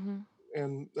 Mm-hmm.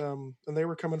 and they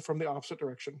were coming from the opposite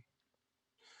direction,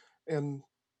 and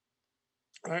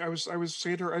I was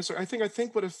saying to her, I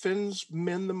think what offends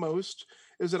men the most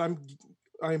is that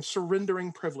I am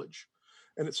surrendering privilege.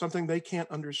 and it's something they can't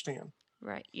understand.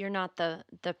 Right. You're not the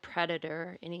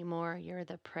predator anymore. You're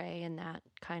the prey, and that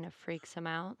kind of freaks him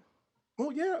out.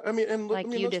 Well, yeah, I mean, and I Like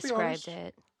mean, you let's be described honest,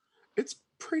 it. it's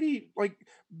pretty like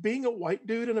being a white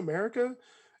dude in America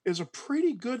is a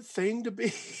pretty good thing to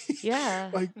be.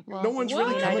 Yeah. Like no Well, one's I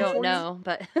really mean, I coming don't What? for you. know,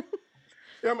 but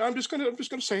Yeah, I'm just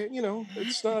gonna say it. You know,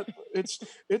 it's not.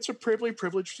 It's a privileged,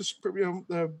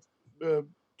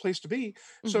 place to be.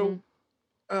 hmm So,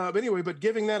 anyway, but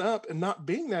giving that up and not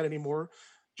being that anymore,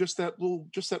 just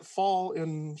that fall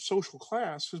in social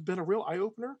class has been a real eye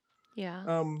opener. yeah.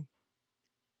 Um,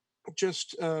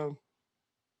 just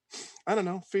I don't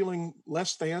know, feeling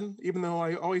less than, even though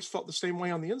I always felt the same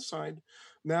way on the inside.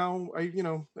 Now I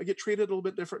get treated a little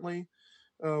bit differently.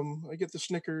 I get the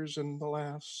snickers and the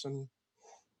laughs and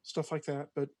stuff like that.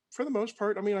 But for the most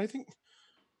part, I mean, I think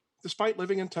despite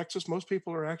living in Texas, most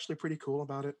people are actually pretty cool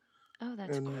about it. Oh,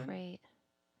 that's And Good. great.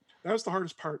 that was the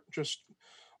hardest part. Just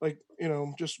like,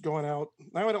 just going out.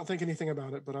 Now I don't think anything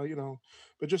about it, but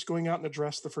but just going out in a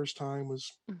dress the first time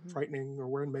was hmm frightening, or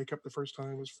wearing makeup the first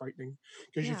time was frightening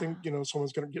because you Yeah. think,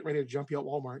 someone's going to get ready to jump you at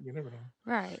Walmart and you never know.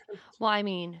 Right. Well, I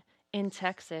mean, in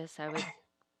Texas, I would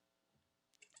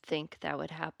think that would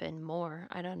happen more.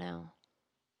 I don't know.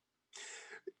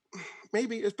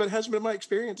 Maybe but it hasn't been my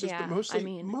experience. It's been Yeah. I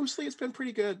mean, mostly it's been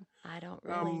pretty good. I don't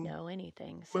really Um, know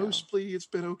anything, so. Mostly it's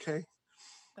been okay.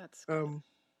 That's good. Um,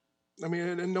 I mean,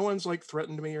 and no one's like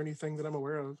threatened me or anything that I'm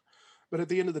aware of. But at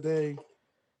the end of the day,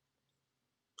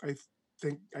 I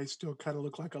think I still kind of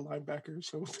look like a linebacker,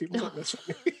 so people don't mess with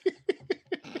me.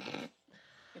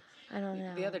 I don't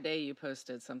know. The other day you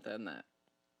posted something that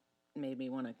made me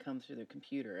want to come through the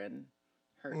computer and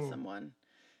hurt Mm. someone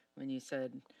when you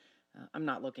said, I'm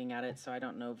not looking at it, so I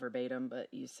don't know verbatim,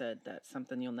 but you said that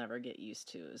something you'll never get used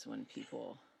to is when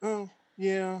people. Oh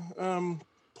yeah,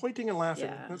 pointing and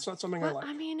laughing. Yeah. That's not something I But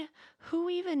I like. mean, who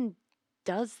even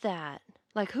does that?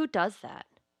 Like, who does that?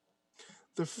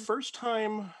 The first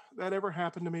time that ever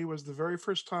happened to me was the very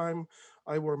first time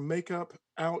I wore makeup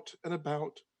out and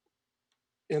about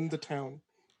in the town.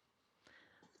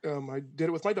 I did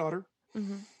it with my daughter,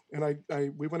 hmm and I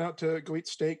we went out to go eat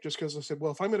steak just because I said,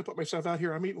 well, if I'm going to put myself out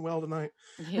here, I'm eating well tonight.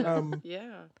 Yeah. Um,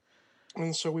 Yeah.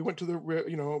 and so we went to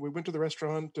we went to the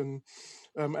restaurant, and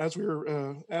as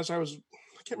I was,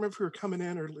 I can't remember if we were coming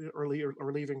in or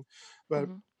leaving, but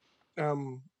hmm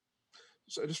um,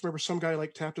 so I just remember some guy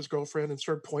like tapped his girlfriend and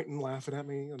started pointing and laughing at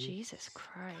me, and Jesus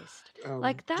Christ.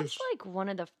 Like, that's just like one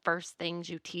of the first things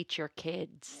you teach your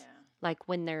kids. Yeah. Like,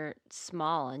 when they're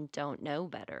small and don't know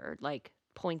better, like,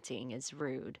 pointing is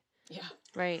rude, Yeah.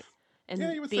 right?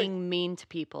 yeah, And you would think. being mean to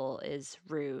people is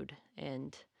rude.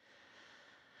 And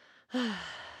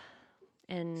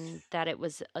that it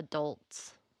was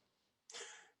adults.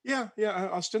 Yeah, yeah,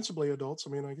 ostensibly adults. I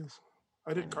mean, I guess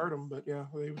I I didn't mean, card them, but yeah,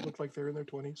 they looked like they're in their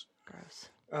 20s.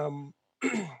 gross. Um,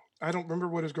 I don't remember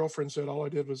what his girlfriend said. All I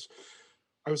did was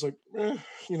I was like,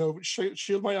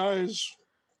 shield my eyes,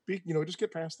 just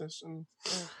get past this.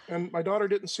 Ugh. And my daughter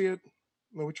didn't see it,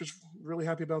 which was really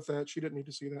happy about that. She didn't need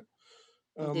to see that.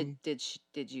 Did Um,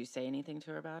 did you say anything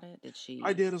to her about it? Did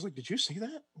I she? did. I was like, did you see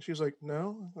that? She was like,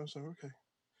 no. I was like, okay.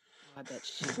 I bet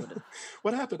she would have.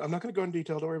 What happened? I'm not going to go into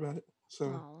detail. Don't worry about it.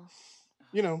 So, Oh.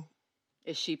 you know,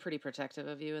 Is she pretty protective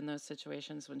of you in those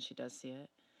situations when she does see it?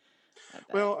 I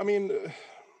bet. well, I mean,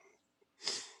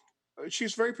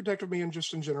 she's very protective of me and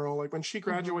just in general. Like when she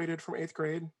hmm graduated from 8th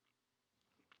grade,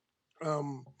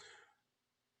 um,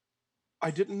 I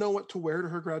didn't know what to wear to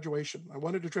her graduation. I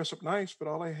wanted to dress up nice, but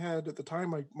all I had at the time,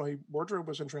 my wardrobe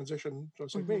was in transition,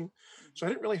 just like hmm me. So I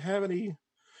didn't really have any.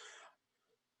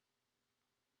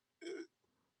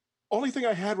 Only thing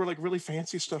I had were like really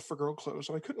fancy stuff for girl clothes,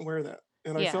 and I couldn't wear that.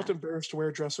 And I felt Yeah. embarrassed to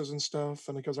wear dresses and stuff,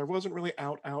 and because I wasn't really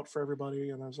out for everybody,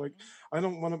 and I was like, Mhm. I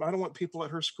don't want people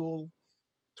at her school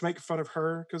to make fun of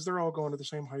her because they're all going to the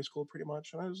same high school pretty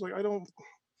much. And I was like,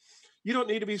 you don't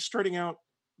need to be starting out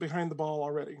behind the ball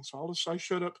already. So I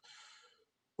showed up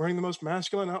wearing the most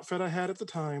masculine outfit I had at the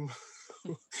time,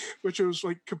 which was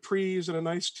like capris and a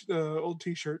nice old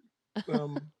T-shirt.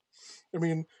 Um, I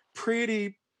mean,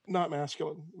 pretty not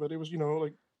masculine, but it was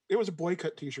like it was a boy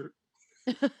cut T-shirt,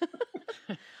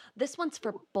 This one's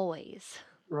for boys.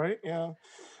 right? Yeah,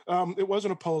 it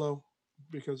wasn't a polo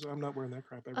because I'm not wearing that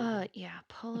crap every day. Yeah,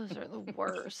 polos are the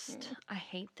worst. I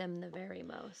hate them the very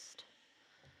most.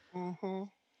 Hmm.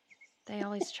 They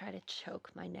always try to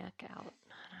choke my neck out,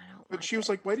 and I don't But she like was it.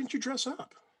 like, "Why didn't you dress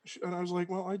up?" And I was like,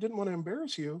 "Well, I didn't want to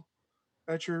embarrass you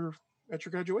at your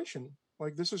graduation.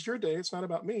 Like this is your day. It's not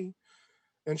about me."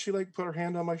 And she like put her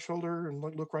hand on my shoulder and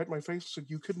like looked right in my face and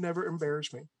said, "You could never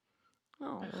embarrass me."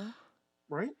 Oh,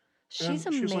 Right? She's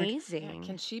And she's like, Yeah, amazing.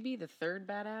 can she be the third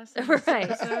badass? In this Right.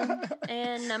 episode?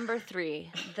 And number 3,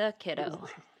 the kiddo.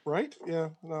 right? Yeah,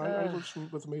 no, I've Ugh. worked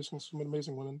with some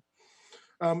amazing women.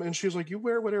 And she was like, you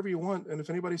wear whatever you want, and if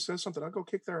anybody says something, I'll go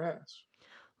kick their ass.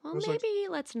 Well, I was like, maybe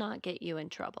let's not get you in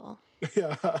trouble.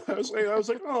 yeah, I was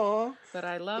like, oh, But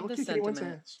I love don't the kick anyone's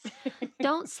sentiment. ass.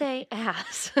 Don't say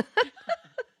ass.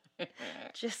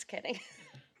 Just kidding.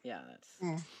 Yeah, that's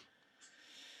Mm.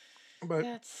 But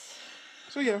that's.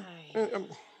 so yeah, Ay.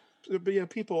 but yeah,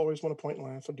 people always want to point and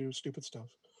laugh and do stupid stuff.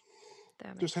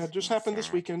 That Just makes me happened this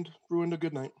sad. weekend, ruined a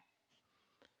good night.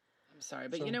 I'm sorry,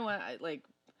 but So- you know what?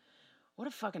 What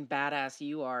a fucking badass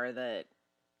you are that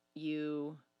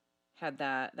you had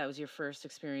that. That was your first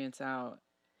experience out,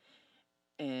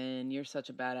 and you're such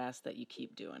a badass that you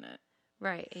keep doing it.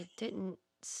 Right. It didn't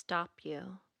stop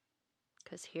you.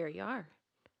 Because here you are.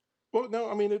 Well, no,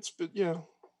 I mean yeah.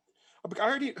 I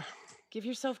already, Give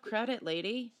yourself credit,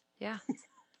 lady. Yeah.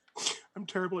 I'm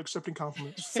terrible at accepting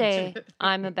compliments. Say,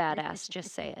 I'm a badass.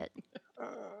 Just say it.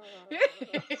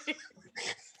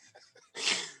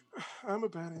 I'm a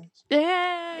badass.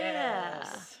 Yeah.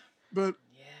 Yes. But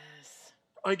Yes.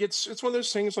 like it's one of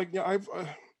those things. Like yeah,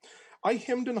 I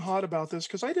hemmed and hawed about this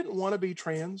because I didn't want to be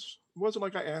trans. It wasn't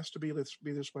like I asked to be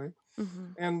this way.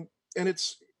 Mm-hmm. And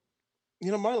it's,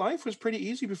 you know, my life was pretty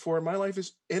easy before. My life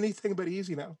is anything but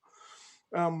easy now.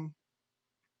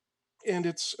 And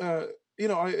it's you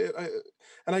know,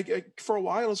 I for a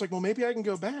while I was like, well, maybe I can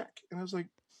go back. And I was like,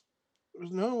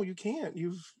 no, you can't.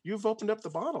 You've opened up the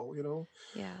bottle, you know.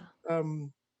 Yeah.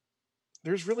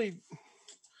 There's really,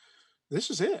 this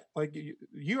is it. Like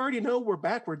you already know where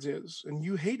backwards is, and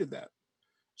you hated that.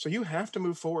 So you have to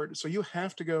move forward. So you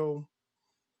have to go,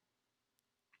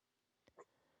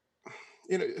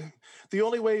 you know, the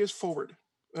only way is forward.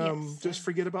 Yes. Just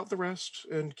forget about the rest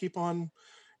and keep on,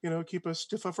 you know, keep a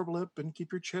stiff upper lip and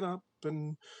keep your chin up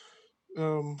and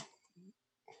um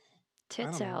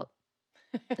Tits don't know. out.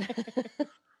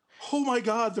 oh my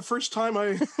god, the first time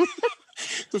I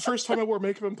wore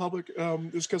makeup in public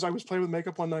is because I was playing with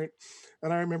makeup one night,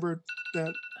 and I remembered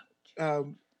that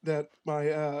that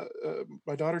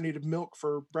my daughter needed milk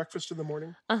for breakfast in the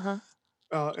morning, Uh-huh.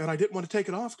 and I didn't want to take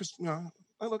it off because you know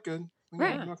I look good. You know,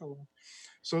 Right. I'm not gonna lie.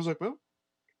 So I was like, well,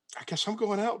 I guess I'm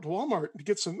going out to Walmart to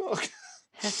get some milk.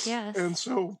 Heck yes. And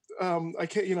so I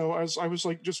can't, you know, I was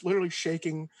like just literally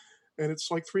shaking, and it's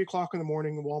like 3 o'clock in the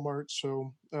morning in Walmart.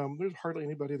 So there's hardly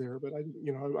anybody there, but I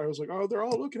was like, oh, they're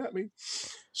all looking at me.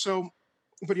 So,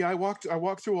 but yeah, I walked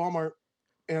through Walmart,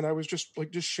 and I was just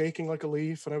shaking like a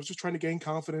leaf, and I was just trying to gain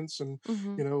confidence and,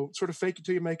 Mhm. you know, sort of fake it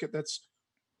till you make it. That's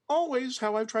always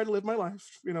how I've tried to live my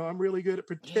life. You know, I'm really good at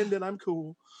pretending I'm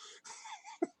cool.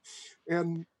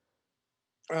 and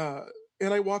uh,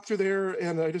 and I walked through there,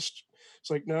 and it's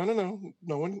like, no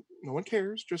one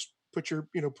cares. Just put your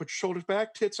shoulders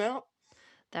back, tits out,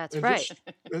 That's and right.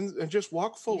 and just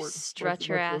walk You forward. strut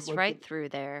your ass right through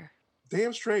there.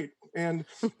 Damn straight. And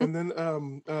then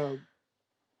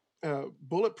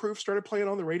Bulletproof started playing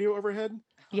on the radio overhead.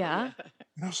 Yeah.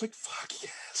 And I was like, fuck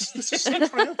yes, this is so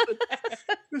triumphant.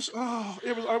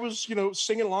 I was, you know,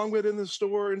 singing along with it in the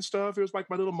store and stuff. It was like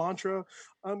my little mantra.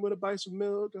 I'm gonna buy some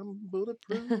milk. I'm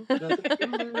bulletproof.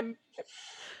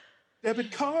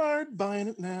 Debit card, buying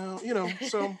it now. You know,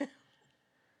 so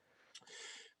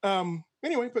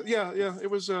anyway, but yeah, it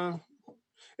was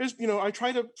you know, I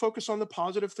try to focus on the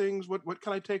positive things. What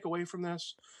can I take away from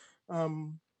this?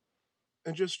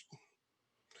 And just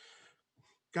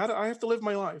I have to live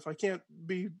my life. I can't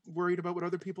be worried about what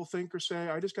other people think or say.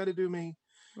 I just got to do me.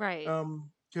 Right.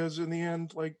 Because in the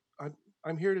end, like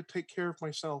I'm here to take care of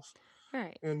myself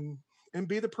Right. and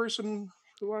be the person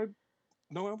who I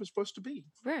know I was supposed to be.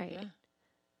 Right. Yeah.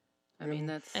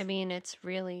 I mean, it's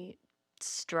really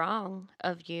strong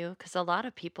of you because a lot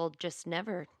of people just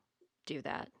never do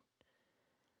that.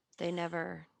 They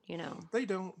never, you know. They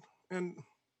don't. And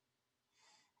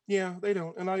yeah, they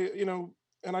don't.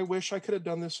 And I wish I could have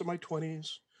done this in my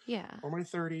 20s Yeah. or my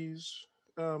 30s.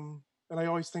 And I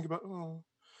always think about, oh,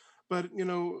 but you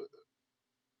know,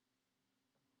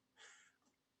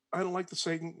 I don't like the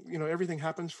saying, you know, everything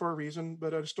happens for a reason,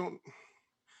 but I just don't.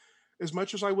 As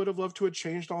much as I would have loved to have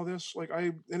changed all this, like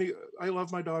I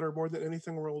love my daughter more than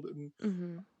anything in the world, and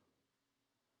Mm-hmm.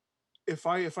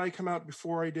 if I come out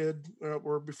before I did,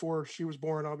 or before she was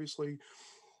born, obviously,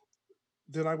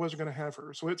 then I wasn't going to have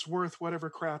her. So it's worth whatever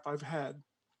crap I've had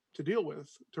to deal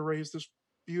with to raise this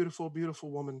beautiful,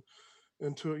 beautiful woman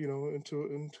into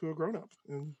a grown up,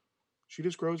 and she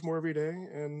just grows more every day,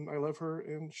 and I love her,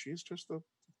 and she's just the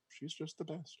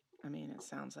best. I mean, it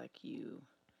sounds like you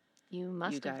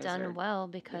must have guys done are- well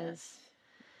because, yes.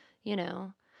 you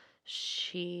know,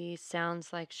 She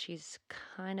sounds like she's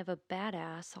kind of a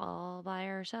badass all by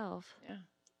herself. Yeah.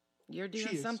 You're doing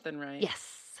She is. something right.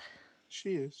 Yes.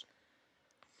 She is.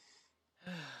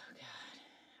 Oh, God.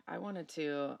 I wanted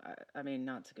to, I mean,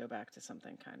 not to go back to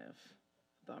something kind of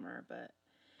bummer, but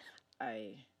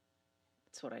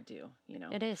it's what I do, you know.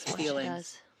 It is what she Feelings.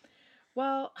 does.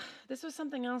 Well, this was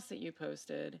something else that you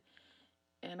posted,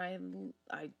 and I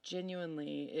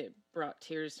genuinely, it brought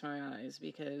tears to my eyes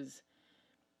because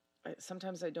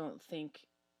sometimes I don't think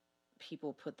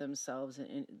people put themselves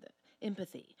in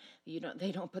empathy.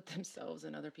 They don't put themselves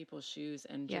in other people's shoes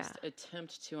and just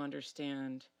attempt to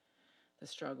understand the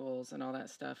struggles and all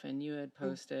that stuff. And you had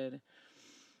posted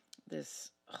this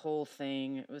whole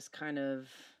thing. It was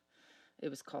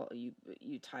called,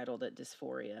 you titled it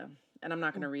Dysphoria. And I'm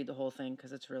not going to read the whole thing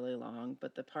because it's really long,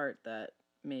 but the part that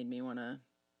made me want to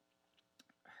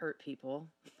hurt people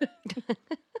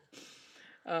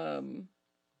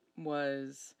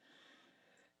was,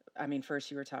 I mean, first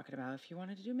you were talking about if you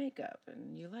wanted to do makeup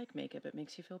and you like makeup, it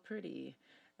makes you feel pretty.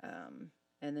 And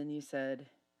then you said,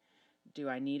 do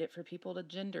I need it for people to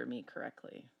gender me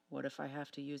correctly? What if I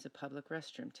have to use a public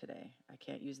restroom today? I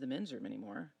can't use the men's room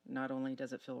anymore. Not only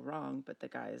does it feel wrong, but the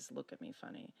guys look at me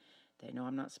funny. They know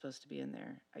I'm not supposed to be in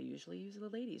there. I usually use the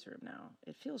ladies' room now.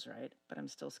 It feels right, but I'm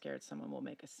still scared someone will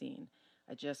make a scene.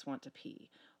 I just want to pee.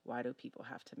 Why do people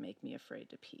have to make me afraid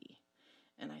to pee?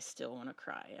 And I still want to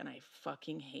cry. And I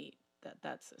fucking hate that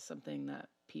that's something that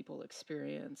people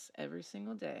experience every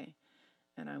single day.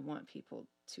 And I want people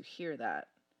to hear that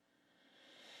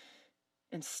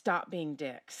and stop being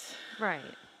dicks. Right.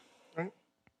 Right.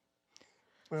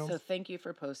 Well, so thank you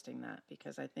for posting that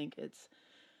because I think it's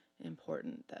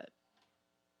important that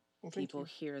people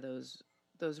hear those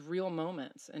real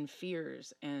moments and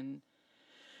fears and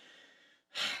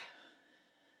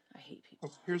I hate people.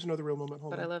 Oh, here's another real moment.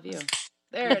 Hold but on. I love you.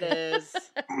 There it is.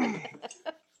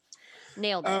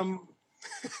 Nailed it.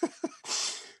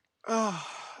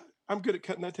 I'm good at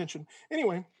cutting that tension.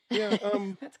 Anyway, yeah.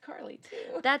 That's Carly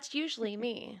too. That's usually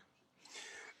me.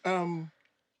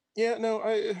 Yeah, no,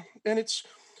 and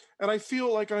I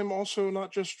feel like I'm also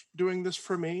not just doing this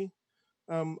for me.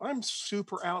 I'm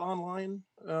super out online,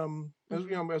 as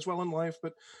you know, as well in life,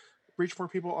 but reach more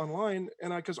people online,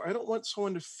 and because I don't want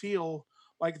someone to feel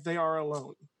like they are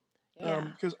alone. Yeah.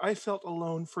 Because I felt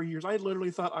alone for years. I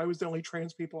literally thought I was the only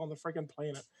trans people on the freaking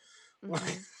planet.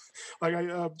 Like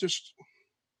I just.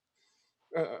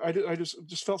 I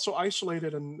just felt so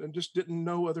isolated and just didn't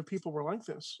know other people were like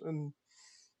this, um,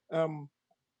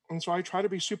 and so I try to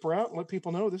be super out and let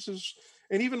people know this is,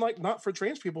 and even like not for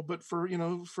trans people, but for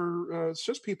for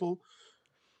cis people,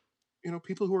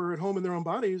 people who are at home in their own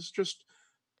bodies. Just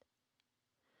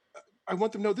I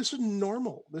want them to know this is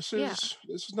normal. This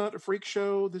is not a freak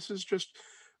show. This is just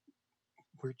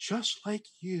we're just like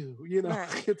you.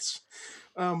 Right.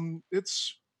 Um,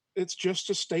 it's it's just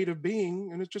a state of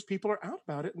being, and it's just people are out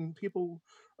about it, and people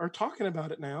are talking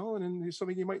about it now, and it's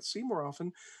something you might see more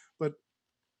often. But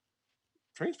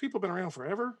trans people have been around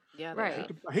forever. Yeah, right.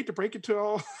 I hate to break it to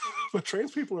all, but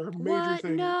trans people are a major What?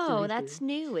 thing. No, that's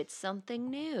new. It's something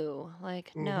new.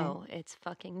 Like, no, it's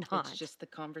fucking not. It's just the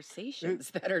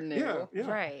conversations that are new. Yeah.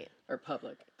 Right. Or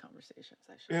public conversations,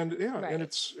 I should And say. and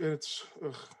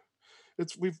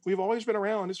it's we've always been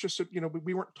around. It's just that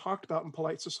we weren't talked about in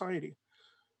polite society,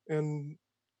 and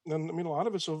I mean a lot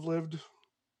of us have lived,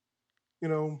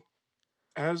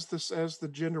 as the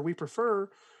gender we prefer,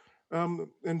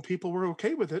 and people were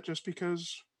okay with it just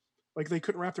because like they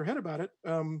couldn't wrap their head about it.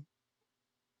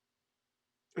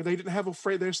 They didn't have a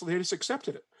phrase. They just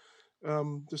accepted it,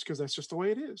 just because that's just the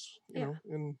way it is. You know,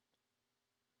 and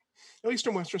at least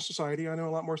in Western society, I know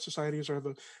a lot more societies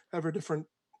have a different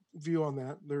view on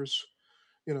that. There's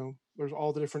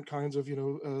all the different kinds of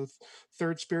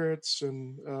third spirits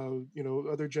and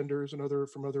other genders and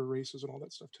from other races and all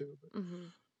that stuff too. But,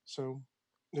 so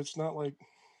it's not like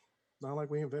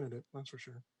we invented it. That's for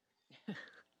sure.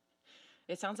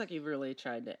 It sounds like you've really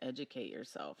tried to educate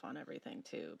yourself on everything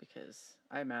too, because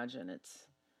I imagine it's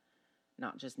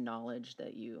not just knowledge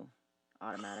that you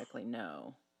automatically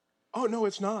know. Oh no,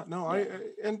 it's not. No, Yeah.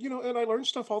 and I learn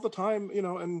stuff all the time.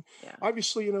 And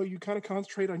obviously, you kind of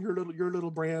concentrate on your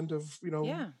little brand of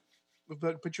Yeah.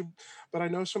 but I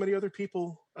know so many other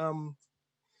people, and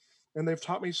they've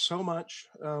taught me so much,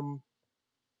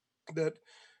 that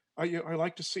I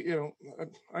like to see.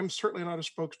 I'm certainly not a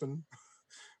spokesman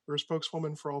or a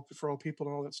spokeswoman for all people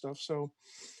and all that stuff. So,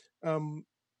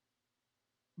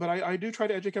 but I do try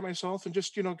to educate myself and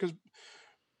just because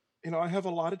I have a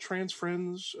lot of trans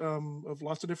friends, of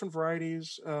lots of different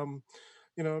varieties.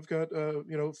 I've got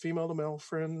female to male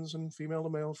friends and female to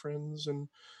male friends, and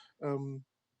Um,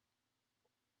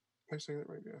 I say that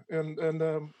right, yeah. And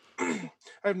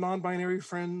I have non-binary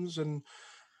friends, and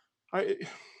I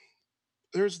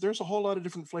there's a whole lot of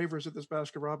different flavors at this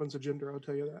Baskin Robbins agenda. I'll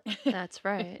tell you that. That's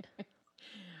right.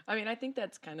 I mean, I think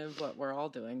that's kind of what we're all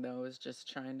doing, though, is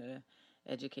just trying to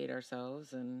educate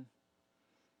ourselves and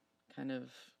kind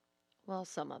of, Well,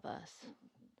 some of us.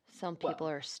 Some well, people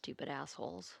are stupid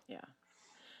assholes. yeah.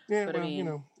 Yeah, But I well,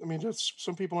 mean, I mean, just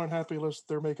some people aren't happy unless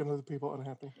they're making other people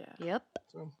unhappy. yeah. Yep.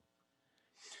 So,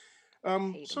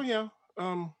 Hate so 'em. yeah,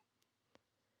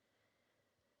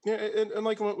 yeah, and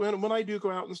like when I do go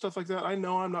out and stuff like that, I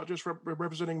know I'm not just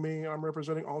representing me. I'm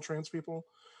representing all trans people,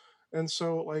 and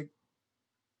so like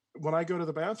when I go to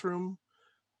the bathroom,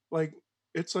 like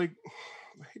it's like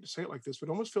I hate to say it like this, but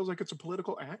it almost feels like it's a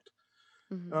political act.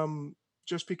 Mm-hmm.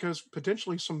 Just because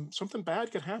potentially something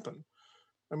bad could happen.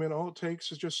 I mean, all it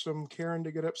takes is just some Karen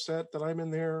to get upset that I'm in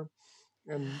there,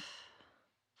 and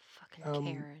Fucking um,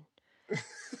 Karen.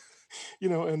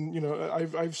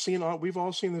 I've seen we've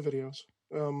all seen the videos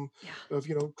Yeah. of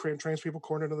trans people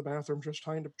cornered in the bathroom just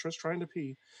trying to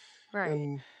pee, Right.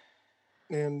 and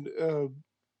and uh,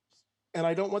 and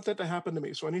I don't want that to happen to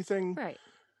me. So anything, Right.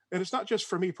 and it's not just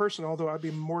for me personally, although I'd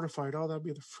be mortified. Oh, that'd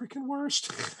be the freaking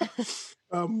worst.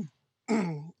 um,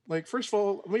 like first of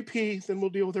all, let me pee, then we'll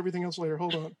deal with everything else later.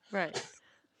 Hold on. Right.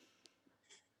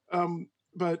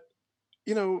 But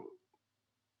you know,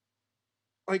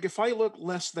 like if I look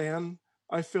less than,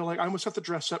 I feel like I almost have to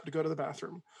dress up to go to the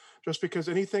bathroom, just because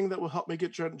anything that will help me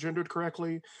get gendered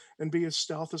correctly and be as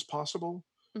stealth as possible.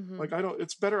 Mm-hmm. Like I don't.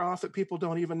 It's better off that people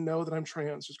don't even know that I'm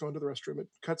trans. Just going to the restroom. It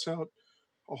cuts out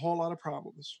a whole lot of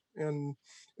problems, and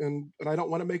I don't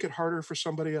want to make it harder for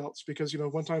somebody else because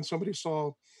one time somebody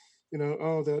saw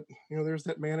oh, that there's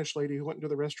that mannish lady who went into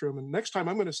the restroom, and next time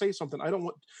I'm going to say something. I don't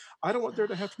want there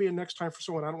to have to be a next time for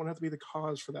someone. I don't want to have to be the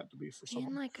cause for that to be for And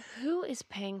someone. like, who is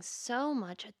paying so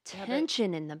much Yeah,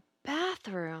 attention in the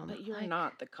bathroom? but you're Like,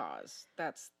 not the cause.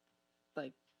 That's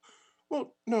like,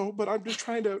 Well, no, but I'm just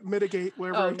trying to mitigate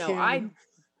wherever oh I no, can. I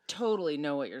totally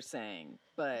know what you're saying,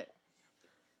 but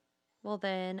well,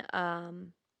 then,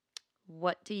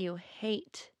 what do you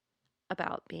hate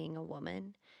about being a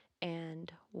woman,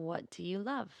 and what do you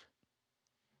love?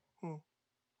 Hmm.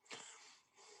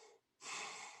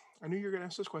 I knew you were going to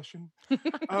ask this question.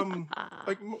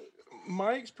 Like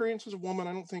my experience as a woman,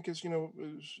 I don't think is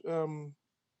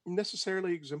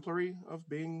necessarily exemplary of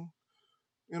being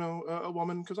a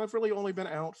woman because I've really only been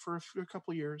out for a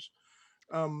couple of years.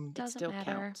 it Doesn't still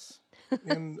matter. counts.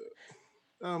 And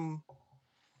um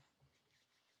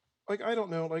like I don't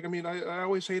know, like I mean I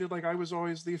always hated, like I was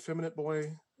always the effeminate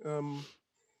boy,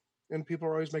 and people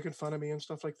are always making fun of me and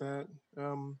stuff like that,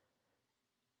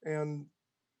 and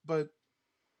but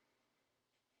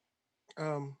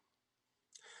um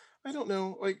I don't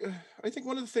know, like I think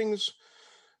one of the things,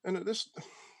 and this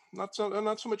not so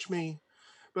much me,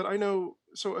 but I know,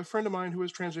 so a friend of mine who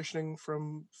was transitioning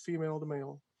from female to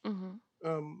male, Mm-hmm.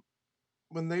 um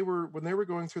when they were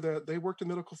going through that, they worked in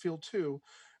the medical field too,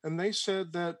 and they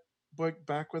said that like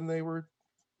back when they were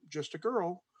just a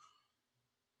girl,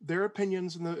 their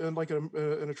opinions in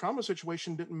a trauma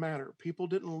situation didn't matter. People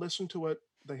didn't listen to what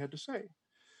they had to say.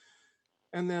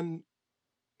 And then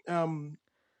um,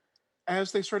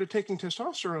 as they started taking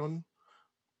testosterone,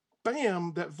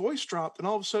 bam, that voice dropped, and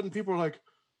all of a sudden people were like,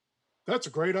 "That's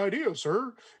a great idea,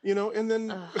 sir," And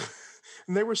then Ugh.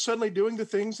 and they were suddenly doing the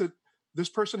things that this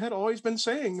person had always been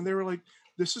saying, and they were like,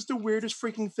 "This is the weirdest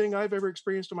freaking thing I've ever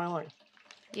experienced in my life."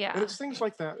 Yeah. And it's things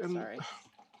like that. And Sorry,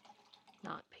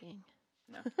 Not peeing.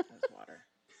 no, that's water.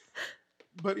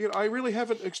 but I really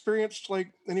haven't experienced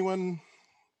like anyone.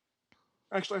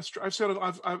 Actually, I've said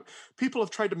it. People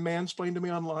have tried to mansplain to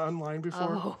me online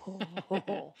before,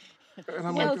 Oh. and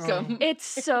I'm like, Welcome. It's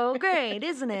so great,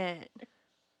 isn't it?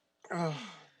 oh,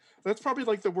 that's probably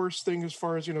like the worst thing as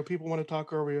far as people want to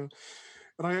talk over you.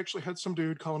 And I actually had some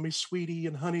dude calling me sweetie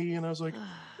and honey, and I was like,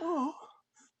 oh,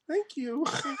 thank you.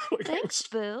 Like Thanks,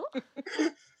 boo.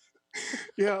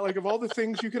 yeah, like of all the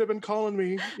things you could have been calling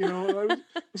me, I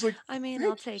was like, I mean,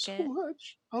 I'll thank you take so it.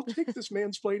 much. I'll take this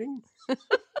mansplaining.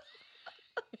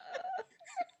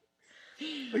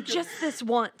 Like, Just this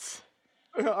once.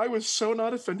 I was so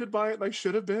not offended by it, and I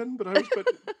should have been, but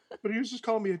he was just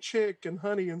calling me a chick and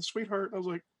honey and sweetheart. And I was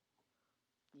like,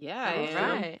 Yeah, I oh,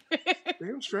 am. Right.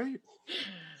 damn straight.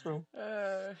 So,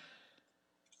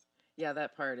 yeah,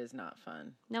 that part is not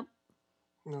fun. Nope.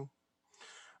 I don't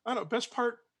know. Best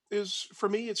part is for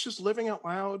me, it's just living out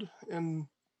loud, and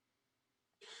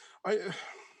I,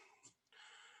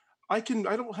 I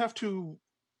don't have to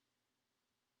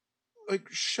like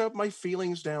shove my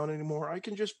feelings down anymore. I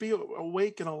can just be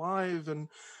awake and alive, and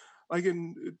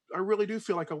I really do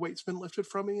feel like a weight's been lifted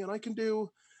from me, and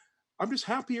I'm just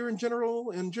happier in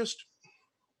general, and just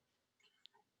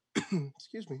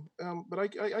excuse me. But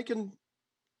I can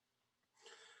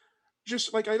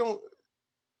just like I don't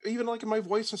even like in my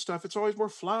voice and stuff. It's always more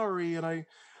flowery, and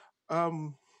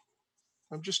um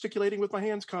I'm gesticulating with my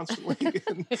hands constantly,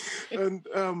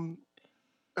 and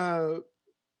uh,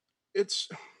 it's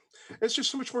it's just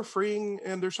so much more freeing,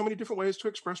 and there's so many different ways to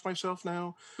express myself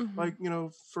now. Hmm. Like,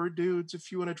 for dudes,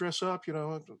 if you want to dress up,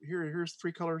 here's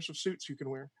 3 colors of suits you can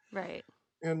wear, Right.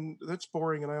 and that's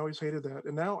boring, and I always hated that.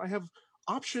 And now I have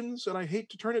options, and I hate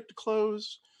to turn it to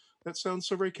clothes. That sounds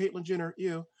so very Caitlyn Jenner,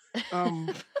 ew.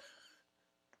 Um,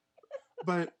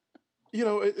 but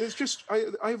it's just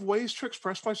I have ways to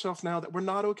express myself now that were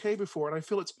not okay before, and I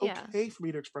feel it's Yeah. okay for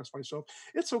me to express myself.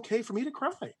 It's okay for me to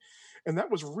cry, and that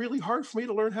was really hard for me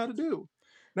to learn how to do.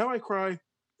 Now I cry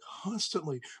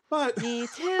constantly, but Me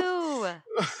too.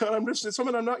 it's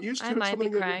something I'm not used I to. It's might be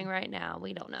something that crying right now.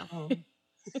 We don't know. um,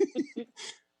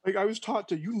 like I was taught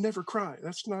to, you never cry.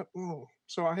 That's not.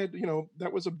 So I had,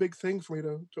 that was a big thing for me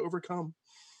to overcome.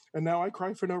 And now I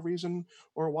cry for no reason,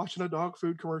 or watching a dog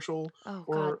food commercial, Oh God,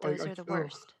 or those are the oh,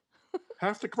 worst.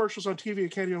 half the commercials on TV I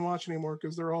can't even watch anymore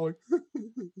because they're all like,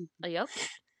 Yep.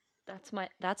 That's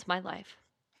my life.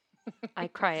 I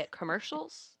cry at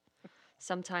commercials.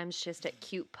 Sometimes just at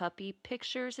cute puppy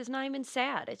pictures. It's not even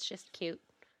sad. It's just cute.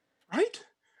 right?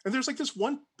 And there's like this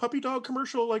one puppy dog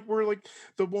commercial, like where like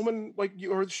the woman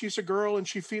or she's a girl and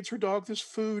she feeds her dog this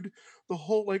food the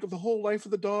whole life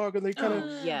of the dog, and they kind of Oh,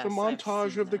 it's a yes, I've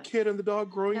montage seen of the that. kid and the dog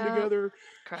growing Yep. together,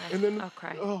 Cry. and then I'll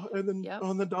cry. Yep.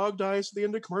 the dog dies at the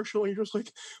end of the commercial, and you're just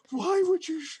like, why would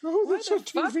you show Why this the on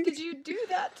fuck TV? did you do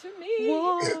that to me?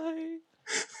 Why?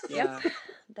 Yeah.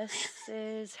 This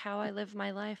is how I live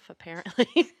my life, apparently.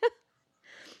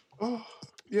 Oh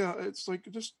yeah, it's like,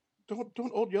 just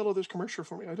don't old yellow this commercial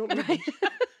for me. I don't need Right? this.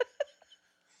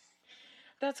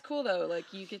 That's cool though.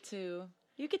 Like you get to,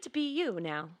 You get to be you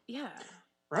now. yeah.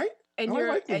 Right? And I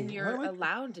like and me. I you're like me.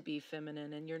 allowed to be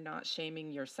feminine, and you're not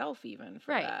shaming yourself even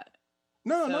for Right. that.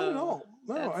 No, not at So all.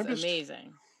 No, that's I'm just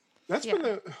amazing. that's Yeah. been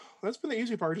the that's been the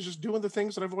easy part, is just doing the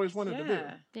things that I've always wanted to do.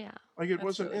 Yeah. Yeah. Like, it That's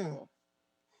wasn't, really cool.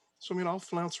 So I'll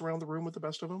flounce around the room with the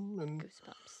best of them,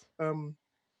 Goosebumps. um,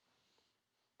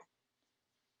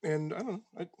 and I don't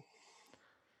know.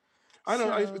 I don't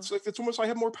know. So, It's almost, I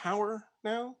have more power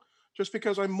now, just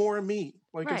because I'm more me.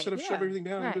 Like, instead right. of shoving Yeah. everything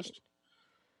down, I'm Right. just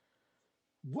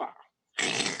wow.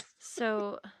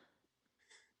 So,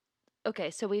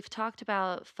 okay. So we've talked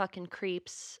about fucking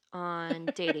creeps on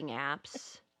dating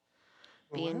apps.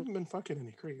 Well, I Being, haven't been fucking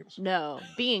any creeps. no,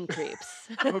 being creeps.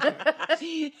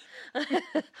 Okay.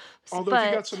 Although if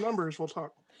you got some But numbers, we'll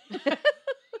talk.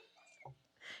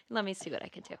 let me see what I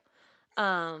can do.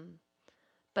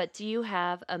 But do you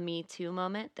have a Me Too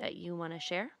moment that you want to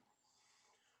share?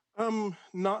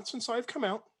 Not since I've come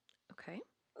out. Okay.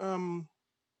 Um,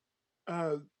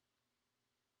 uh,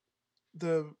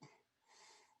 the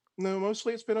No,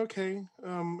 mostly it's been okay.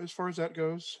 As far as that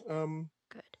goes.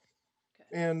 Good.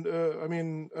 And I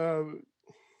mean, I'm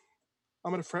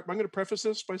gonna preface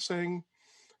this by saying,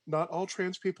 not all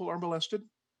trans people are molested,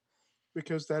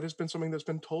 because that has been something that's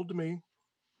been told to me.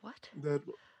 What? That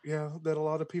Yeah, that a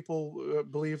lot of people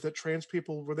believe that trans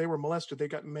people, where they were molested, they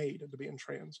got made into being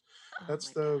trans. Oh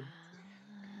That's my the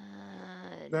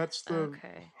God. that's the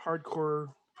Okay. hardcore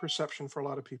perception for a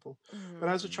lot of people. But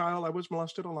as a Mm, child, I was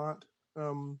molested a lot,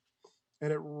 and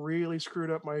it really screwed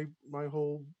up my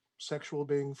whole sexual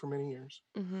being for many years.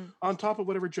 mm-hmm. On top of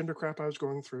whatever gender crap I was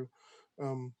going through,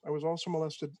 I was also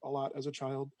molested a lot as a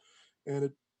child,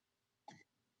 and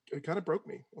it kind of broke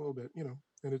me a little bit, And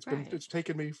Right. it's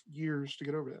taken me years to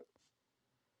get over that.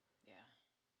 Yeah.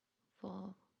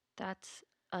 Well, that's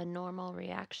a normal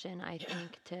reaction, I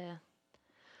think, to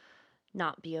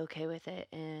not be okay with it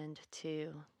and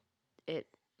to it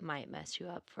might mess you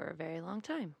up for a very long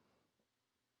time.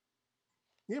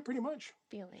 Yeah, pretty much.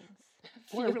 Feelings.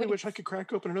 Boy, I really wish I could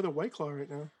crack open another White Claw right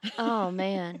now. Oh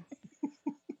man.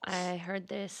 I heard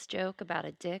this joke about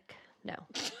a dick. No,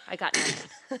 I got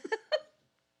nothing.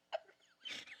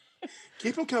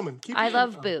 Keep them coming. Keep I 'em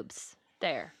coming. love boobs.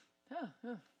 There. Oh,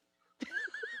 oh.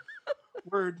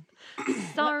 Word.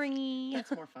 Sorry.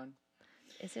 That's more fun.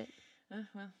 Is it? Well.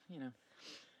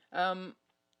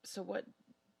 So what?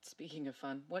 Speaking of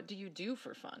fun, what do you do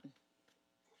for fun?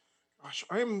 Gosh,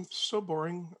 I am so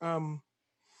boring. I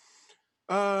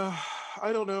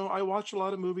don't know. I watch a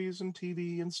lot of movies and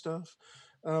TV and stuff.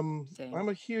 Same. I'm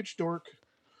a huge dork.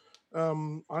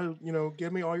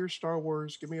 Give me all your Star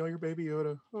Wars. Give me all your Baby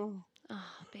Yoda. Oh,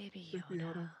 Oh, baby Baby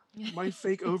Yoda. Yoda. My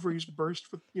fake ovaries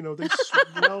burst with, they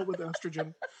swell with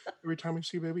estrogen every time I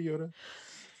see Baby Yoda.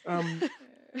 Um,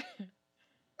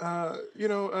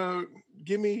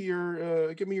 give me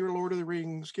your Lord of the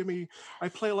Rings. I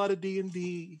play a lot of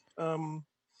D&D. Um,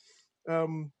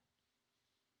 by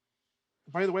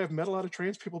the way, I've met a lot of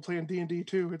trans people playing D&D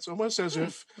too. It's almost as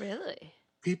if Really?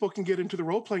 people can get into the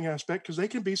role playing aspect because they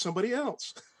can be somebody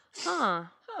else. Huh.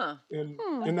 Huh. And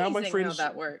now my Amazing friends, how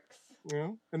that works.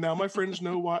 and now my friends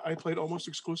know why I played almost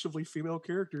exclusively female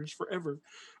characters forever.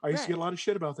 I used to get a Right. lot of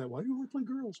shit about that. Why do you only play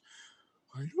girls?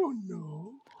 I don't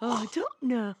know. Oh, I don't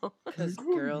know. Because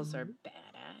don't girls know. are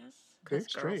badass. Because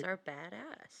Damn girls straight. are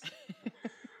badass.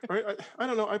 Right? I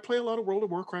don't know. I play a lot of World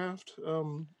of Warcraft.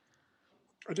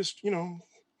 I just,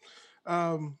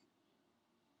 um,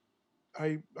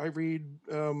 I read,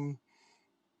 I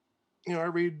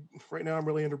read right now. I'm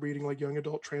really into reading like young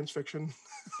adult trans fiction.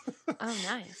 Oh,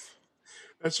 nice.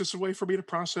 That's just a way for me to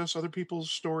process other people's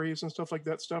stories and stuff like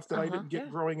that. Stuff that I Uh-huh. didn't get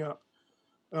Yeah. growing up.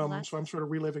 Well, that's So I'm sort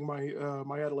of reliving my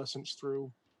my adolescence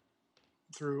through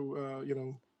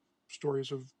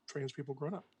stories of trans people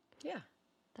growing up. Yeah.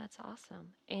 that's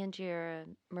awesome. And you're a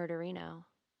murderino.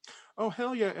 Oh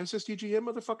hell yeah, SSDGM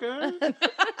motherfucker.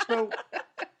 So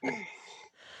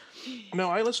no,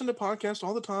 I listen to podcasts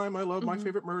all the time. I love My Mhm.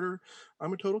 Favorite Murder.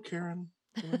 I'm a total Karen.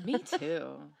 Me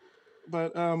too.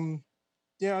 But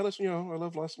yeah, I listen. I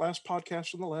love last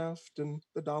podcast on the left and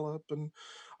the dollop, and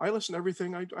I listen to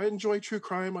everything. I enjoy true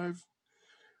crime.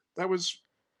 That was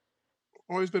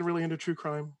always been really into true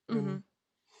crime, Mm-hmm.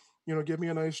 and give me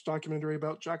a nice documentary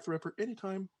about Jack the Ripper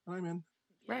anytime, and I'm in.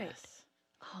 Right. Yes.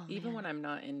 Oh, Even when man. I'm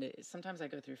not into it, sometimes I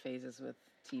go through phases with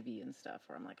TV and stuff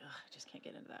where I'm like, oh, I just can't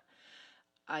get into that.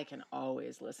 I can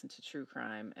always listen to true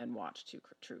crime and watch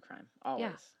true crime.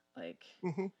 Always. Like,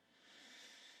 Hmm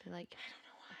Be like,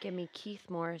 give me Keith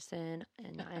Morrison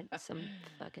and some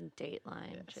fucking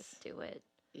Dateline. Yes. Just do it.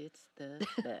 it's the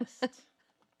best.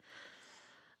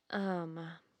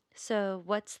 So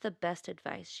what's the best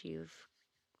advice you've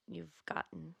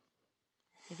gotten?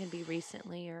 It can be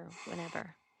recently or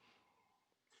whenever.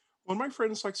 One of my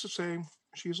friends likes to say,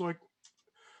 she's like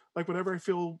whenever I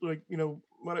feel like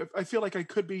when I feel like I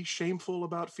could be shameful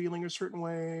about feeling a certain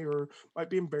way or might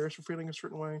be embarrassed for feeling a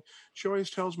certain way, she always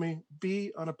tells me,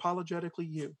 be unapologetically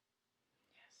you.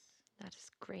 That is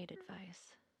great advice.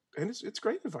 And it's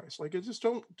great advice. Like, it just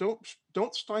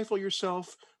don't stifle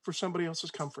yourself for somebody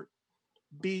else's comfort.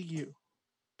 Be you.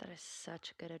 That is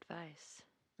such good advice.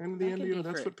 And in the That end, can be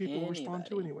that's for what people respond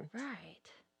to anybody. anyway. Right.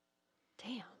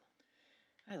 Damn.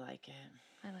 I like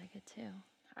it. I like it too.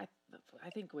 I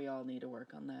think we all need to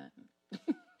work on that.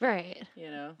 Right.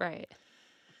 Sometimes Right.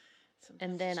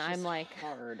 And then it's I'm just like,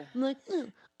 hard. I'm like,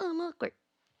 I'm awkward.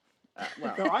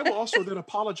 Well, Now, I will also then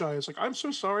apologize. Like, I'm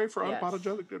so sorry for Yes.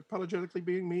 apologetically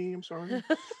being me. I'm sorry.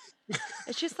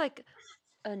 It's just like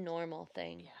a normal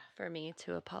thing for me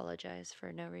to apologize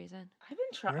for no reason. I've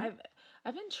been trying. Right.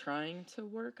 I've been trying to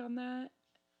work on that,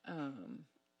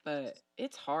 but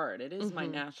it's hard. It is my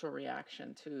Mhm. natural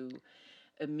reaction to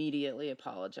immediately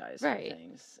apologize Right. for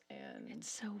things, and It's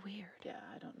so weird. yeah,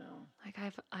 I don't know. Like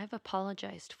I've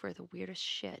apologized for the weirdest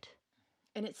shit.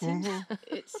 And it seems Mhm.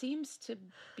 it seems to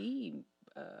be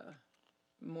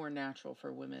more natural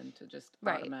for women to just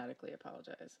Right. automatically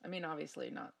apologize. I mean,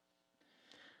 obviously not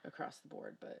across the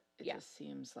board, but it Yeah. just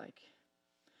seems like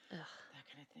Ugh. that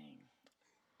kind of thing.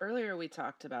 Earlier, we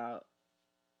talked about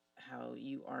how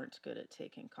you aren't good at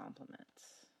taking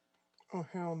compliments. Oh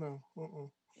hell no. Uh-uh.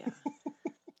 Yeah,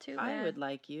 Too I bad. would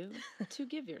like you to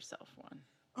give yourself one.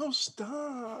 Oh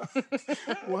stop!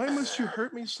 Why must you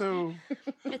hurt me so?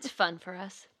 It's fun for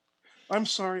us. I'm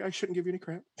sorry. I shouldn't give you any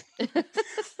crap.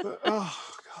 But,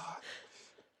 oh god.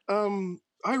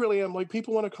 I really am. Like,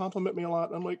 people want to compliment me a lot.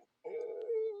 And I'm like,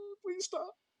 please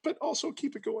stop. But also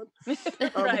keep it going.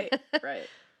 Right, right.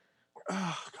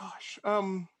 Oh gosh.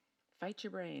 Fight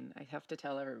your brain. I have to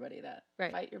tell everybody that.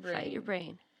 Right. Fight your brain. Fight your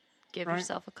brain. Give Right.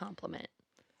 yourself a compliment.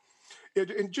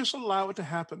 And just allow it to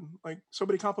happen. Like,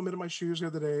 somebody complimented my shoes the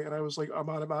other day, and I was like, I'm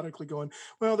automatically going,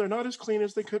 well, they're not as clean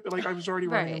as they could be. Like, I was already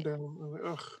writing Right. them down. I was like,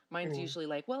 ugh. Mine's Anyway. usually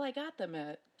like, well, I got them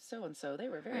at so and so. They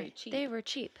were very Right. cheap. They were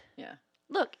cheap. Yeah.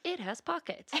 Look, it has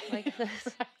pockets. Like this.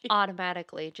 Right.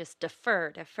 Automatically just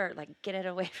defer. Like get it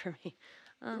away from me.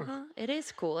 Uh-huh. It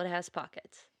is cool. It has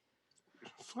pockets.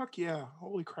 Fuck yeah.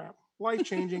 Holy crap. Life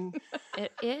changing.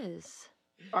 It is.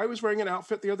 I was wearing an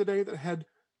outfit the other day that had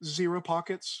 0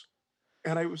 pockets,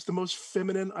 and it was the most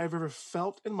feminine I've ever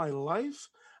felt in my life.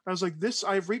 I was like,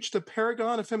 I've reached a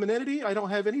paragon of femininity. I don't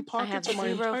have any I pockets have in my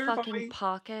 0 entire fucking body.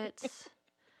 pockets.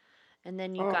 and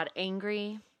then you Oh. got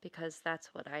angry because that's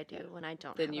what I do when I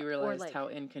don't Then have you or realized like, how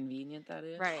inconvenient that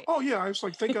is. right. Oh yeah, I was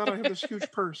like, thank God I have this huge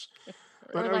purse.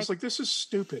 But Or I was like like, this is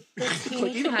stupid. the Like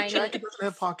teeny even my tiny jacket doesn't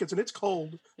have pockets, and it's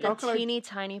cold. Yeah. How the can I? teeny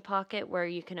tiny pocket where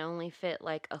you can only fit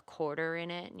like a quarter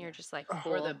in it, and you're just like,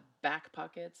 cool. Or the back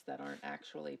pockets that aren't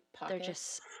actually pockets. They're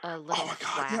just a Oh little my God!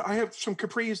 flap. Yeah, I have some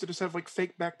capris that just have like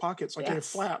fake back pockets, like they have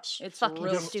Yes. flaps. It's fucking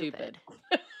real stupid.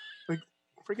 Like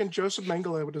freaking Joseph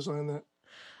Mengele would design that.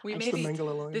 We That's may the be,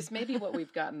 Mengele line. this may be what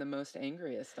we've gotten the most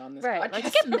angriest on this Right. podcast.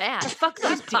 Let's get mad. Fuck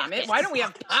those God damn pockets. it. Why don't we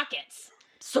have pockets?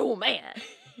 So mad.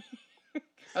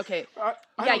 Okay. I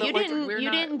Yeah, don't know, you like, didn't. We're You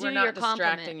not, didn't do we're your not distracting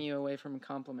compliment. you away from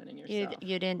complimenting You yourself.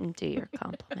 you didn't do your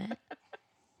compliment.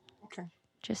 Okay.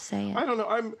 Just say it. I don't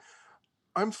know.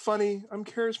 I'm funny. I'm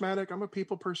charismatic. I'm a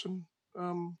people person. I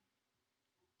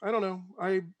don't know.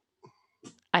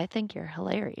 I think you're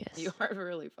hilarious. You are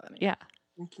really funny. Yeah.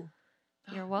 Thank you.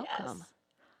 You're Oh, welcome. yes.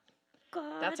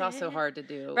 Got That's also it. hard to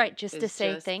do. Right, just to is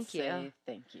say just thank you. say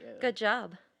thank you. Good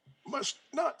job. Must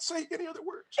not say any other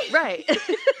words. Right.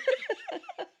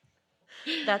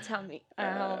 That's how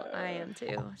I am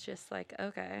too. It's just like,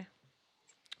 okay.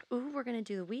 Ooh, we're gonna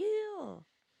do the wheel.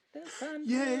 The fun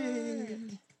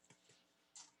Yay!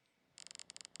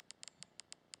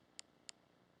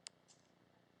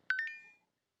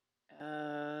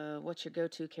 part. What's your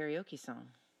go-to karaoke song?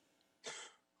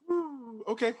 Ooh,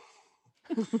 okay.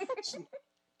 I This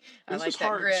like is that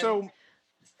hard. grin. So,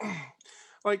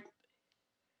 like,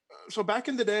 so back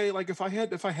in the day, like if I had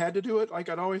to do it, like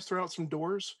I'd always throw out some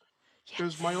Doors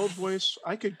because my old voice,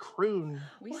 I could croon.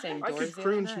 We sang I Doors could the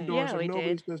croon other some night. Doors Yeah, like we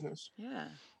nobody's did. business. Yeah.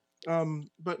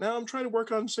 But now I'm trying to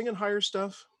work on singing higher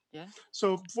stuff. Yeah.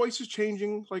 So voice is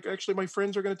changing. Like actually, my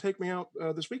friends are going to take me out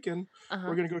this weekend. Uh-huh.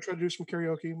 We're going to go try to do some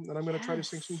karaoke, and I'm going to try to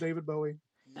sing some Yes. David Bowie.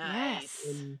 Nice.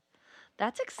 Yes. And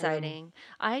That's exciting.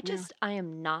 I yeah.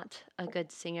 am not a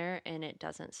good singer, and it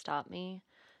doesn't stop me.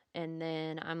 And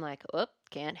then I'm like, whoop,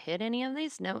 can't hit any of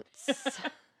these notes.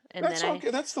 And That's then okay.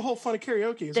 That's the whole fun of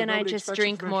karaoke. Is then that I nobody just expects a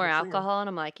drink more professional singer. alcohol, and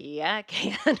I'm like, yeah, I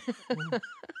can.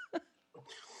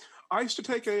 I used to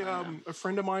take a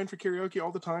friend of mine for karaoke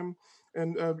all the time,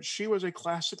 and she was a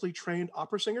classically trained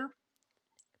opera singer.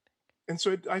 And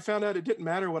so I found out it didn't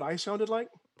matter what I sounded like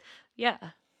Yeah.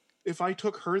 if I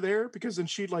took her there, because then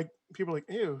she'd like people were like,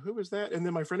 ew, who was that? And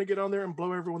then my friend would get on there and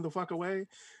blow everyone the fuck away.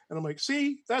 And I'm like,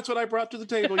 see, that's what I brought to the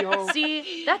table, y'all.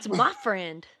 See, that's my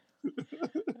friend.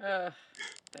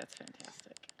 That's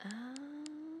fantastic.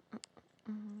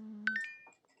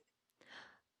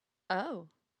 Oh,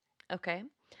 okay.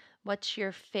 What's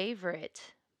your favorite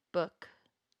book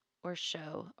or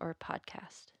show or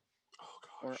podcast? Oh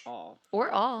Or gosh. all. Or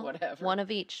all. Whatever. One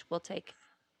of each we'll take.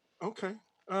 Okay.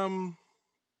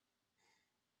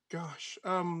 Gosh.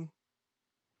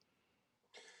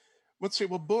 Let's see.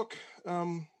 Well, book.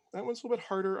 That one's a little bit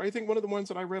harder. I think one of the ones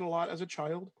that I read a lot as a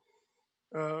child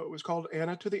was called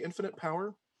Anna to the Infinite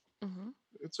Power. Mm-hmm.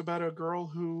 It's about a girl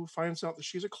who finds out that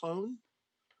she's a clone.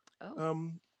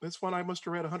 Oh. It's one I must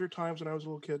have read 100 times when I was a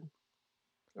little kid.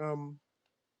 And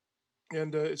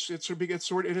it's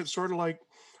sort of like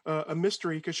a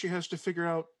mystery because she has to figure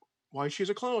out why she's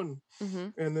a clone. Mm-hmm.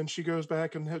 And then she goes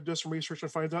back and does some research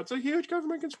and finds out it's a huge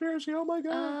government conspiracy. Oh my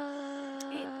god!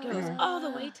 It goes Yeah. all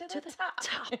the way to the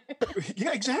top.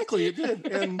 Yeah, exactly. It did,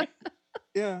 and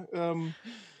yeah,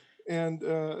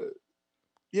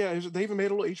 yeah. They even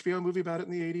made a little HBO movie about it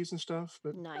in the '80s and stuff.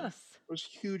 But Nice. I was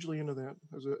hugely into that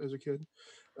as a kid.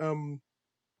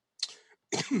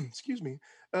 Excuse me.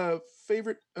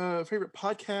 Favorite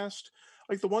podcast.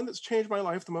 Like the one that's changed my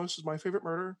life the most is My Favorite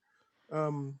Murder.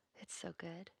 It's so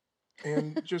good.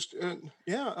 And just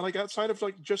yeah, like outside of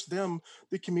like just them,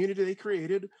 the community they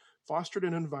created fostered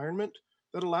an environment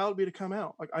that allowed me to come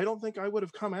out. Like I don't think I would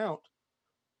have come out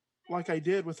like I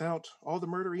did without all the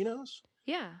murderinos.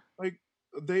 Yeah. Like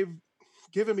they've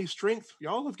given me strength.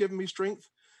 Y'all have given me strength,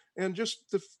 and just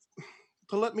to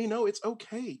let me know it's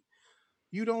okay.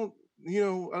 You don't,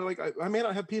 I may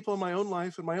not have people in my own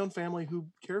life and my own family who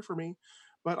care for me,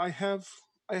 but I have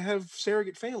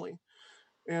surrogate family,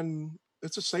 and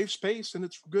it's a safe space and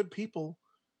it's good people,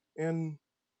 and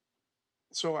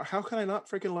so how can I not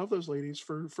freaking love those ladies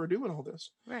for doing all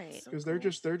this? Right. Because So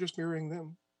they're just mirroring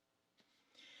them.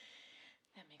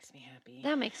 That makes me happy.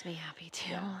 That makes me happy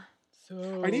too. Yeah.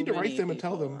 So I need to write many them and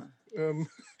tell people. them.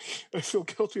 I feel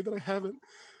guilty that I haven't,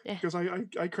 Yeah. because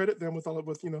I credit them with all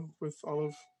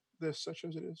of this, such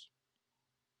as it is.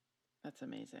 That's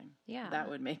amazing. Yeah. That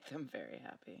would make them very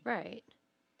happy. Right.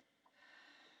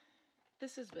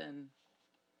 This has been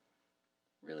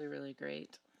really, really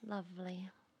great. Lovely.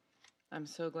 I'm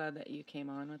so glad that you came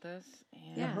on with us.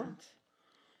 And Yeah.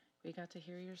 we got to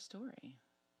hear your story.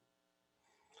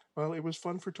 Well, it was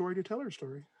fun for Tori to tell her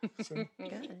story. So.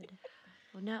 Good.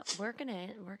 Well, no, we're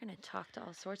gonna talk to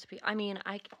all sorts of people. I mean,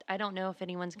 I don't know if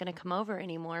anyone's gonna come over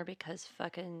anymore because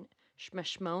fucking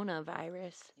Shmona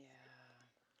virus. Yeah.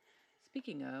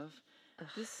 Speaking of,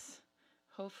 this,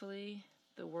 hopefully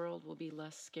the world will be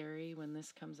less scary when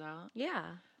this comes out. Yeah.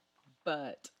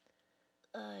 But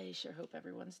I sure hope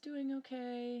everyone's doing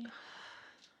okay.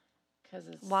 Because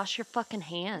wash your fucking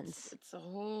hands. It's a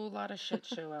whole lot of shit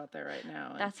show out there right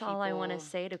now. That's all I want to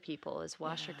say to people is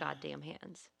wash your goddamn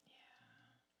hands.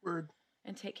 Word.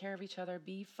 And take care of each other.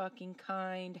 Be fucking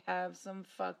kind. Have some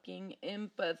fucking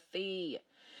empathy.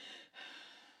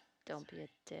 Don't be a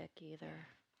dick either.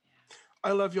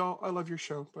 I love y'all. I love your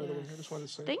show, by the way. I just wanted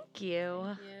to say. Thank you.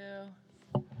 Thank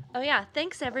you. Oh, yeah.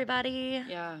 Thanks, everybody.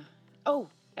 Yeah. Oh,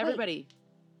 everybody.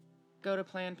 Go to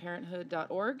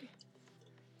PlannedParenthood.org.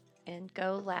 And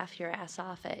go laugh your ass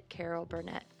off at Carol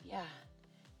Burnett. Yeah.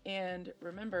 And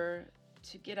remember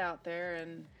to get out there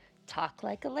and talk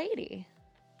like a lady.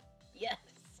 Yes.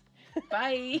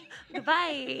 Bye.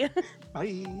 Goodbye.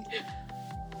 Bye.